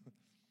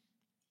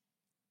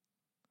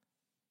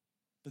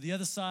 But the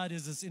other side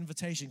is this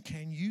invitation.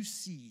 Can you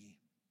see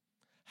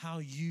how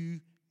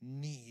you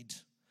need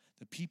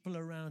the people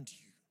around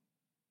you?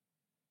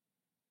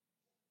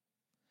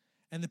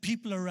 And the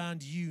people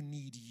around you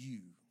need you.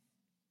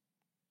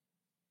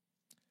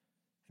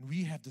 And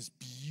we have this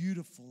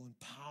beautiful and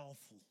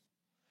powerful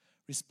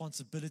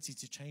responsibility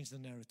to change the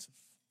narrative.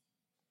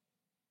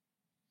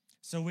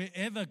 So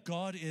wherever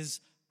God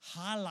is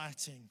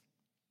highlighting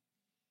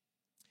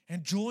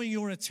and drawing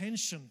your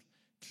attention,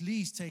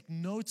 please take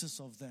notice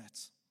of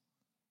that.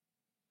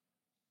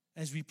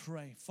 as we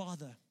pray.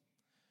 Father,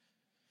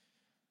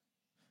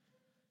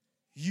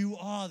 you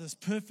are this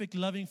perfect,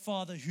 loving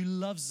Father who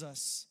loves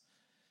us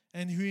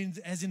and who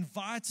has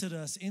invited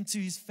us into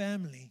his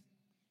family.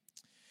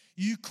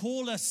 You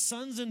call us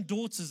sons and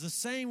daughters the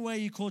same way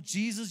you call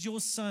Jesus your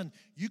son.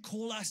 You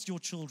call us your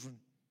children.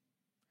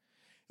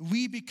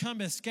 We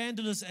become, as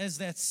scandalous as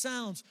that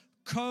sounds,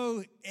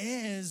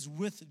 co-heirs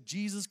with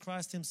Jesus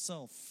Christ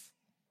himself.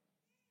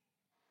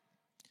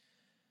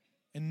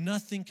 And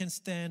nothing can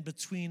stand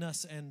between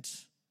us and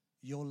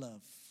your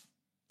love.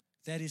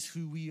 That is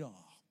who we are.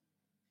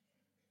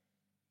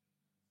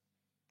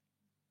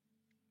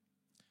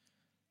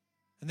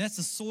 And that's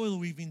the soil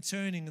we've been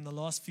turning in the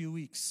last few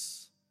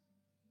weeks.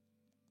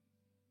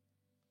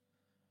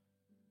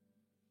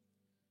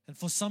 And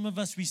for some of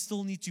us, we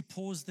still need to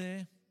pause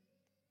there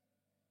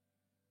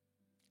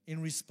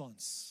in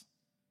response.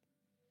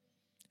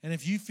 And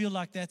if you feel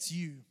like that's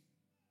you,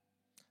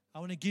 I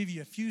want to give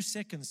you a few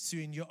seconds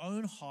to, in your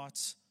own heart,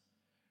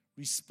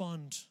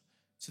 respond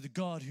to the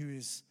God who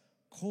is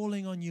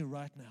calling on you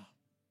right now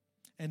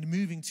and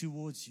moving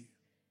towards you.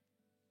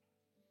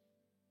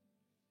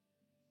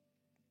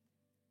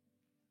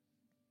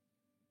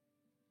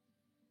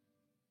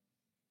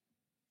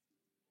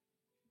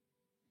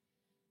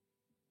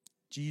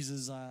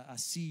 Jesus, I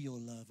see your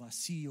love. I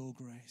see your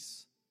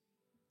grace.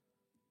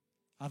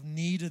 I've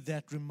needed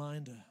that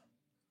reminder.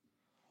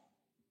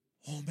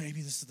 Or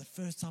maybe this is the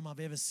first time I've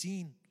ever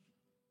seen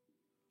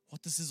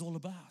what this is all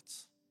about.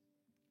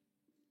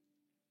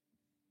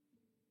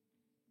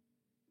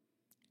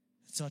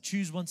 So I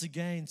choose once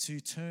again to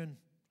turn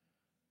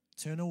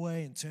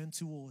away and turn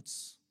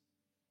towards.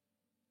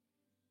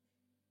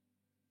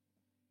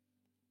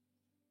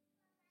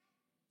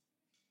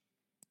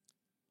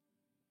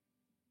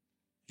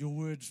 Your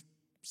word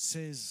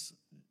says,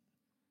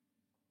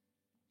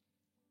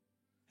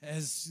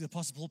 as the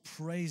Apostle Paul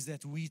prays,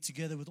 that we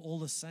together with all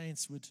the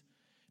saints would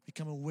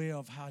become aware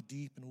of how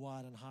deep and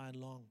wide and high and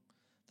long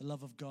the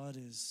love of God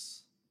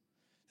is.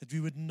 That we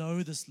would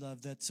know this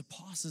love that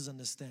surpasses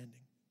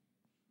understanding.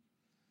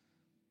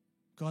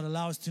 God,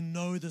 allow us to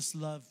know this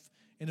love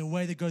in a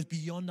way that goes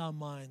beyond our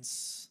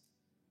minds.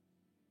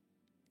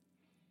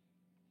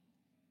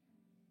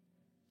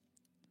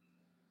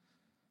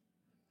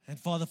 And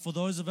Father, for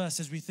those of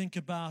us, as we think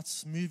about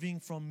moving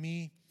from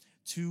me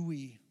to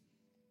we,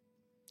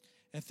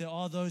 if there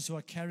are those who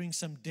are carrying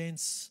some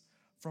dents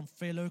from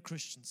fellow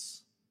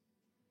Christians,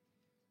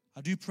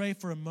 I do pray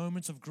for a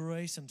moment of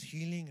grace and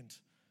healing and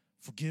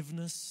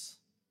forgiveness.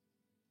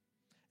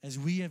 As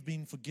we have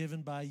been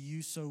forgiven by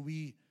you, so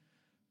we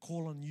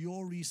call on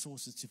your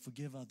resources to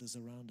forgive others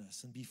around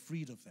us and be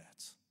freed of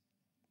that.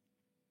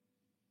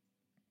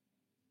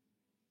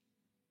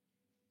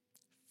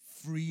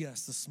 Free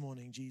us this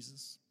morning,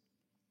 Jesus.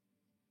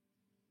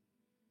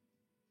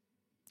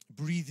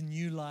 Breathe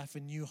new life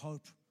and new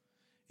hope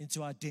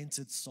into our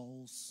dented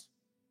souls.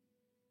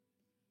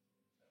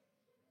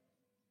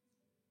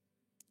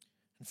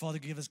 And Father,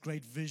 give us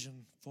great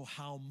vision for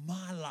how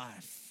my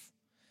life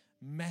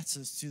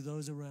matters to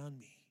those around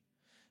me,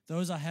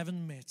 those I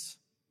haven't met.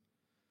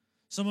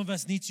 Some of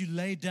us need to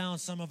lay down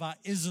some of our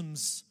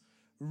isms,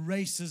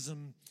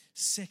 racism,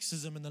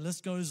 sexism, and the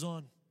list goes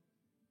on.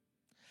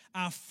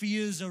 Our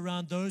fears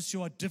around those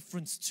who are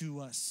different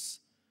to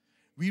us.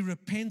 We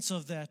repent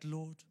of that,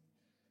 Lord.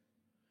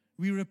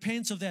 We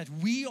repent of that.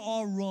 We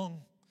are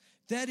wrong.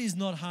 That is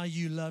not how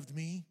you loved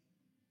me.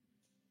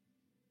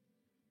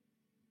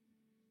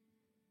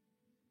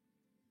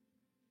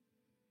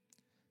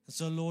 And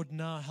so, Lord,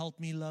 now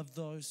help me love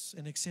those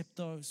and accept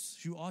those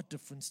who are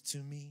different to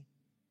me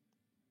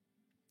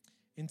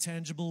in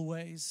tangible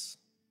ways,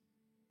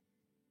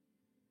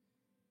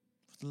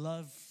 with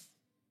love,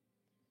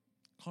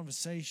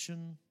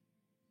 conversation,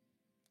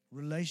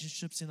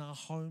 relationships in our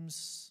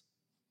homes.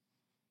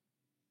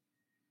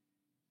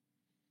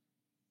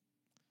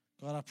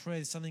 God, I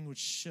pray something would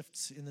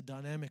shift in the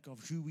dynamic of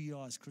who we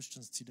are as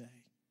Christians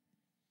today.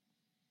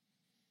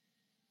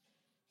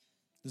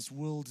 This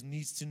world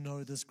needs to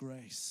know this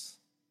grace.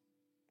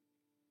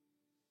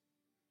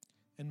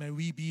 And may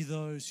we be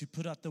those who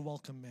put out the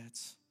welcome mat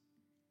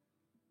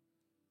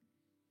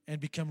and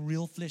become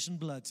real flesh and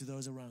blood to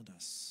those around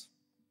us.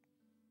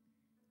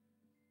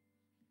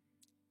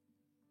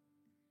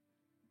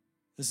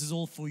 This is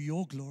all for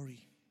your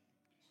glory.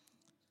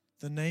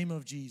 The name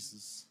of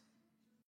Jesus.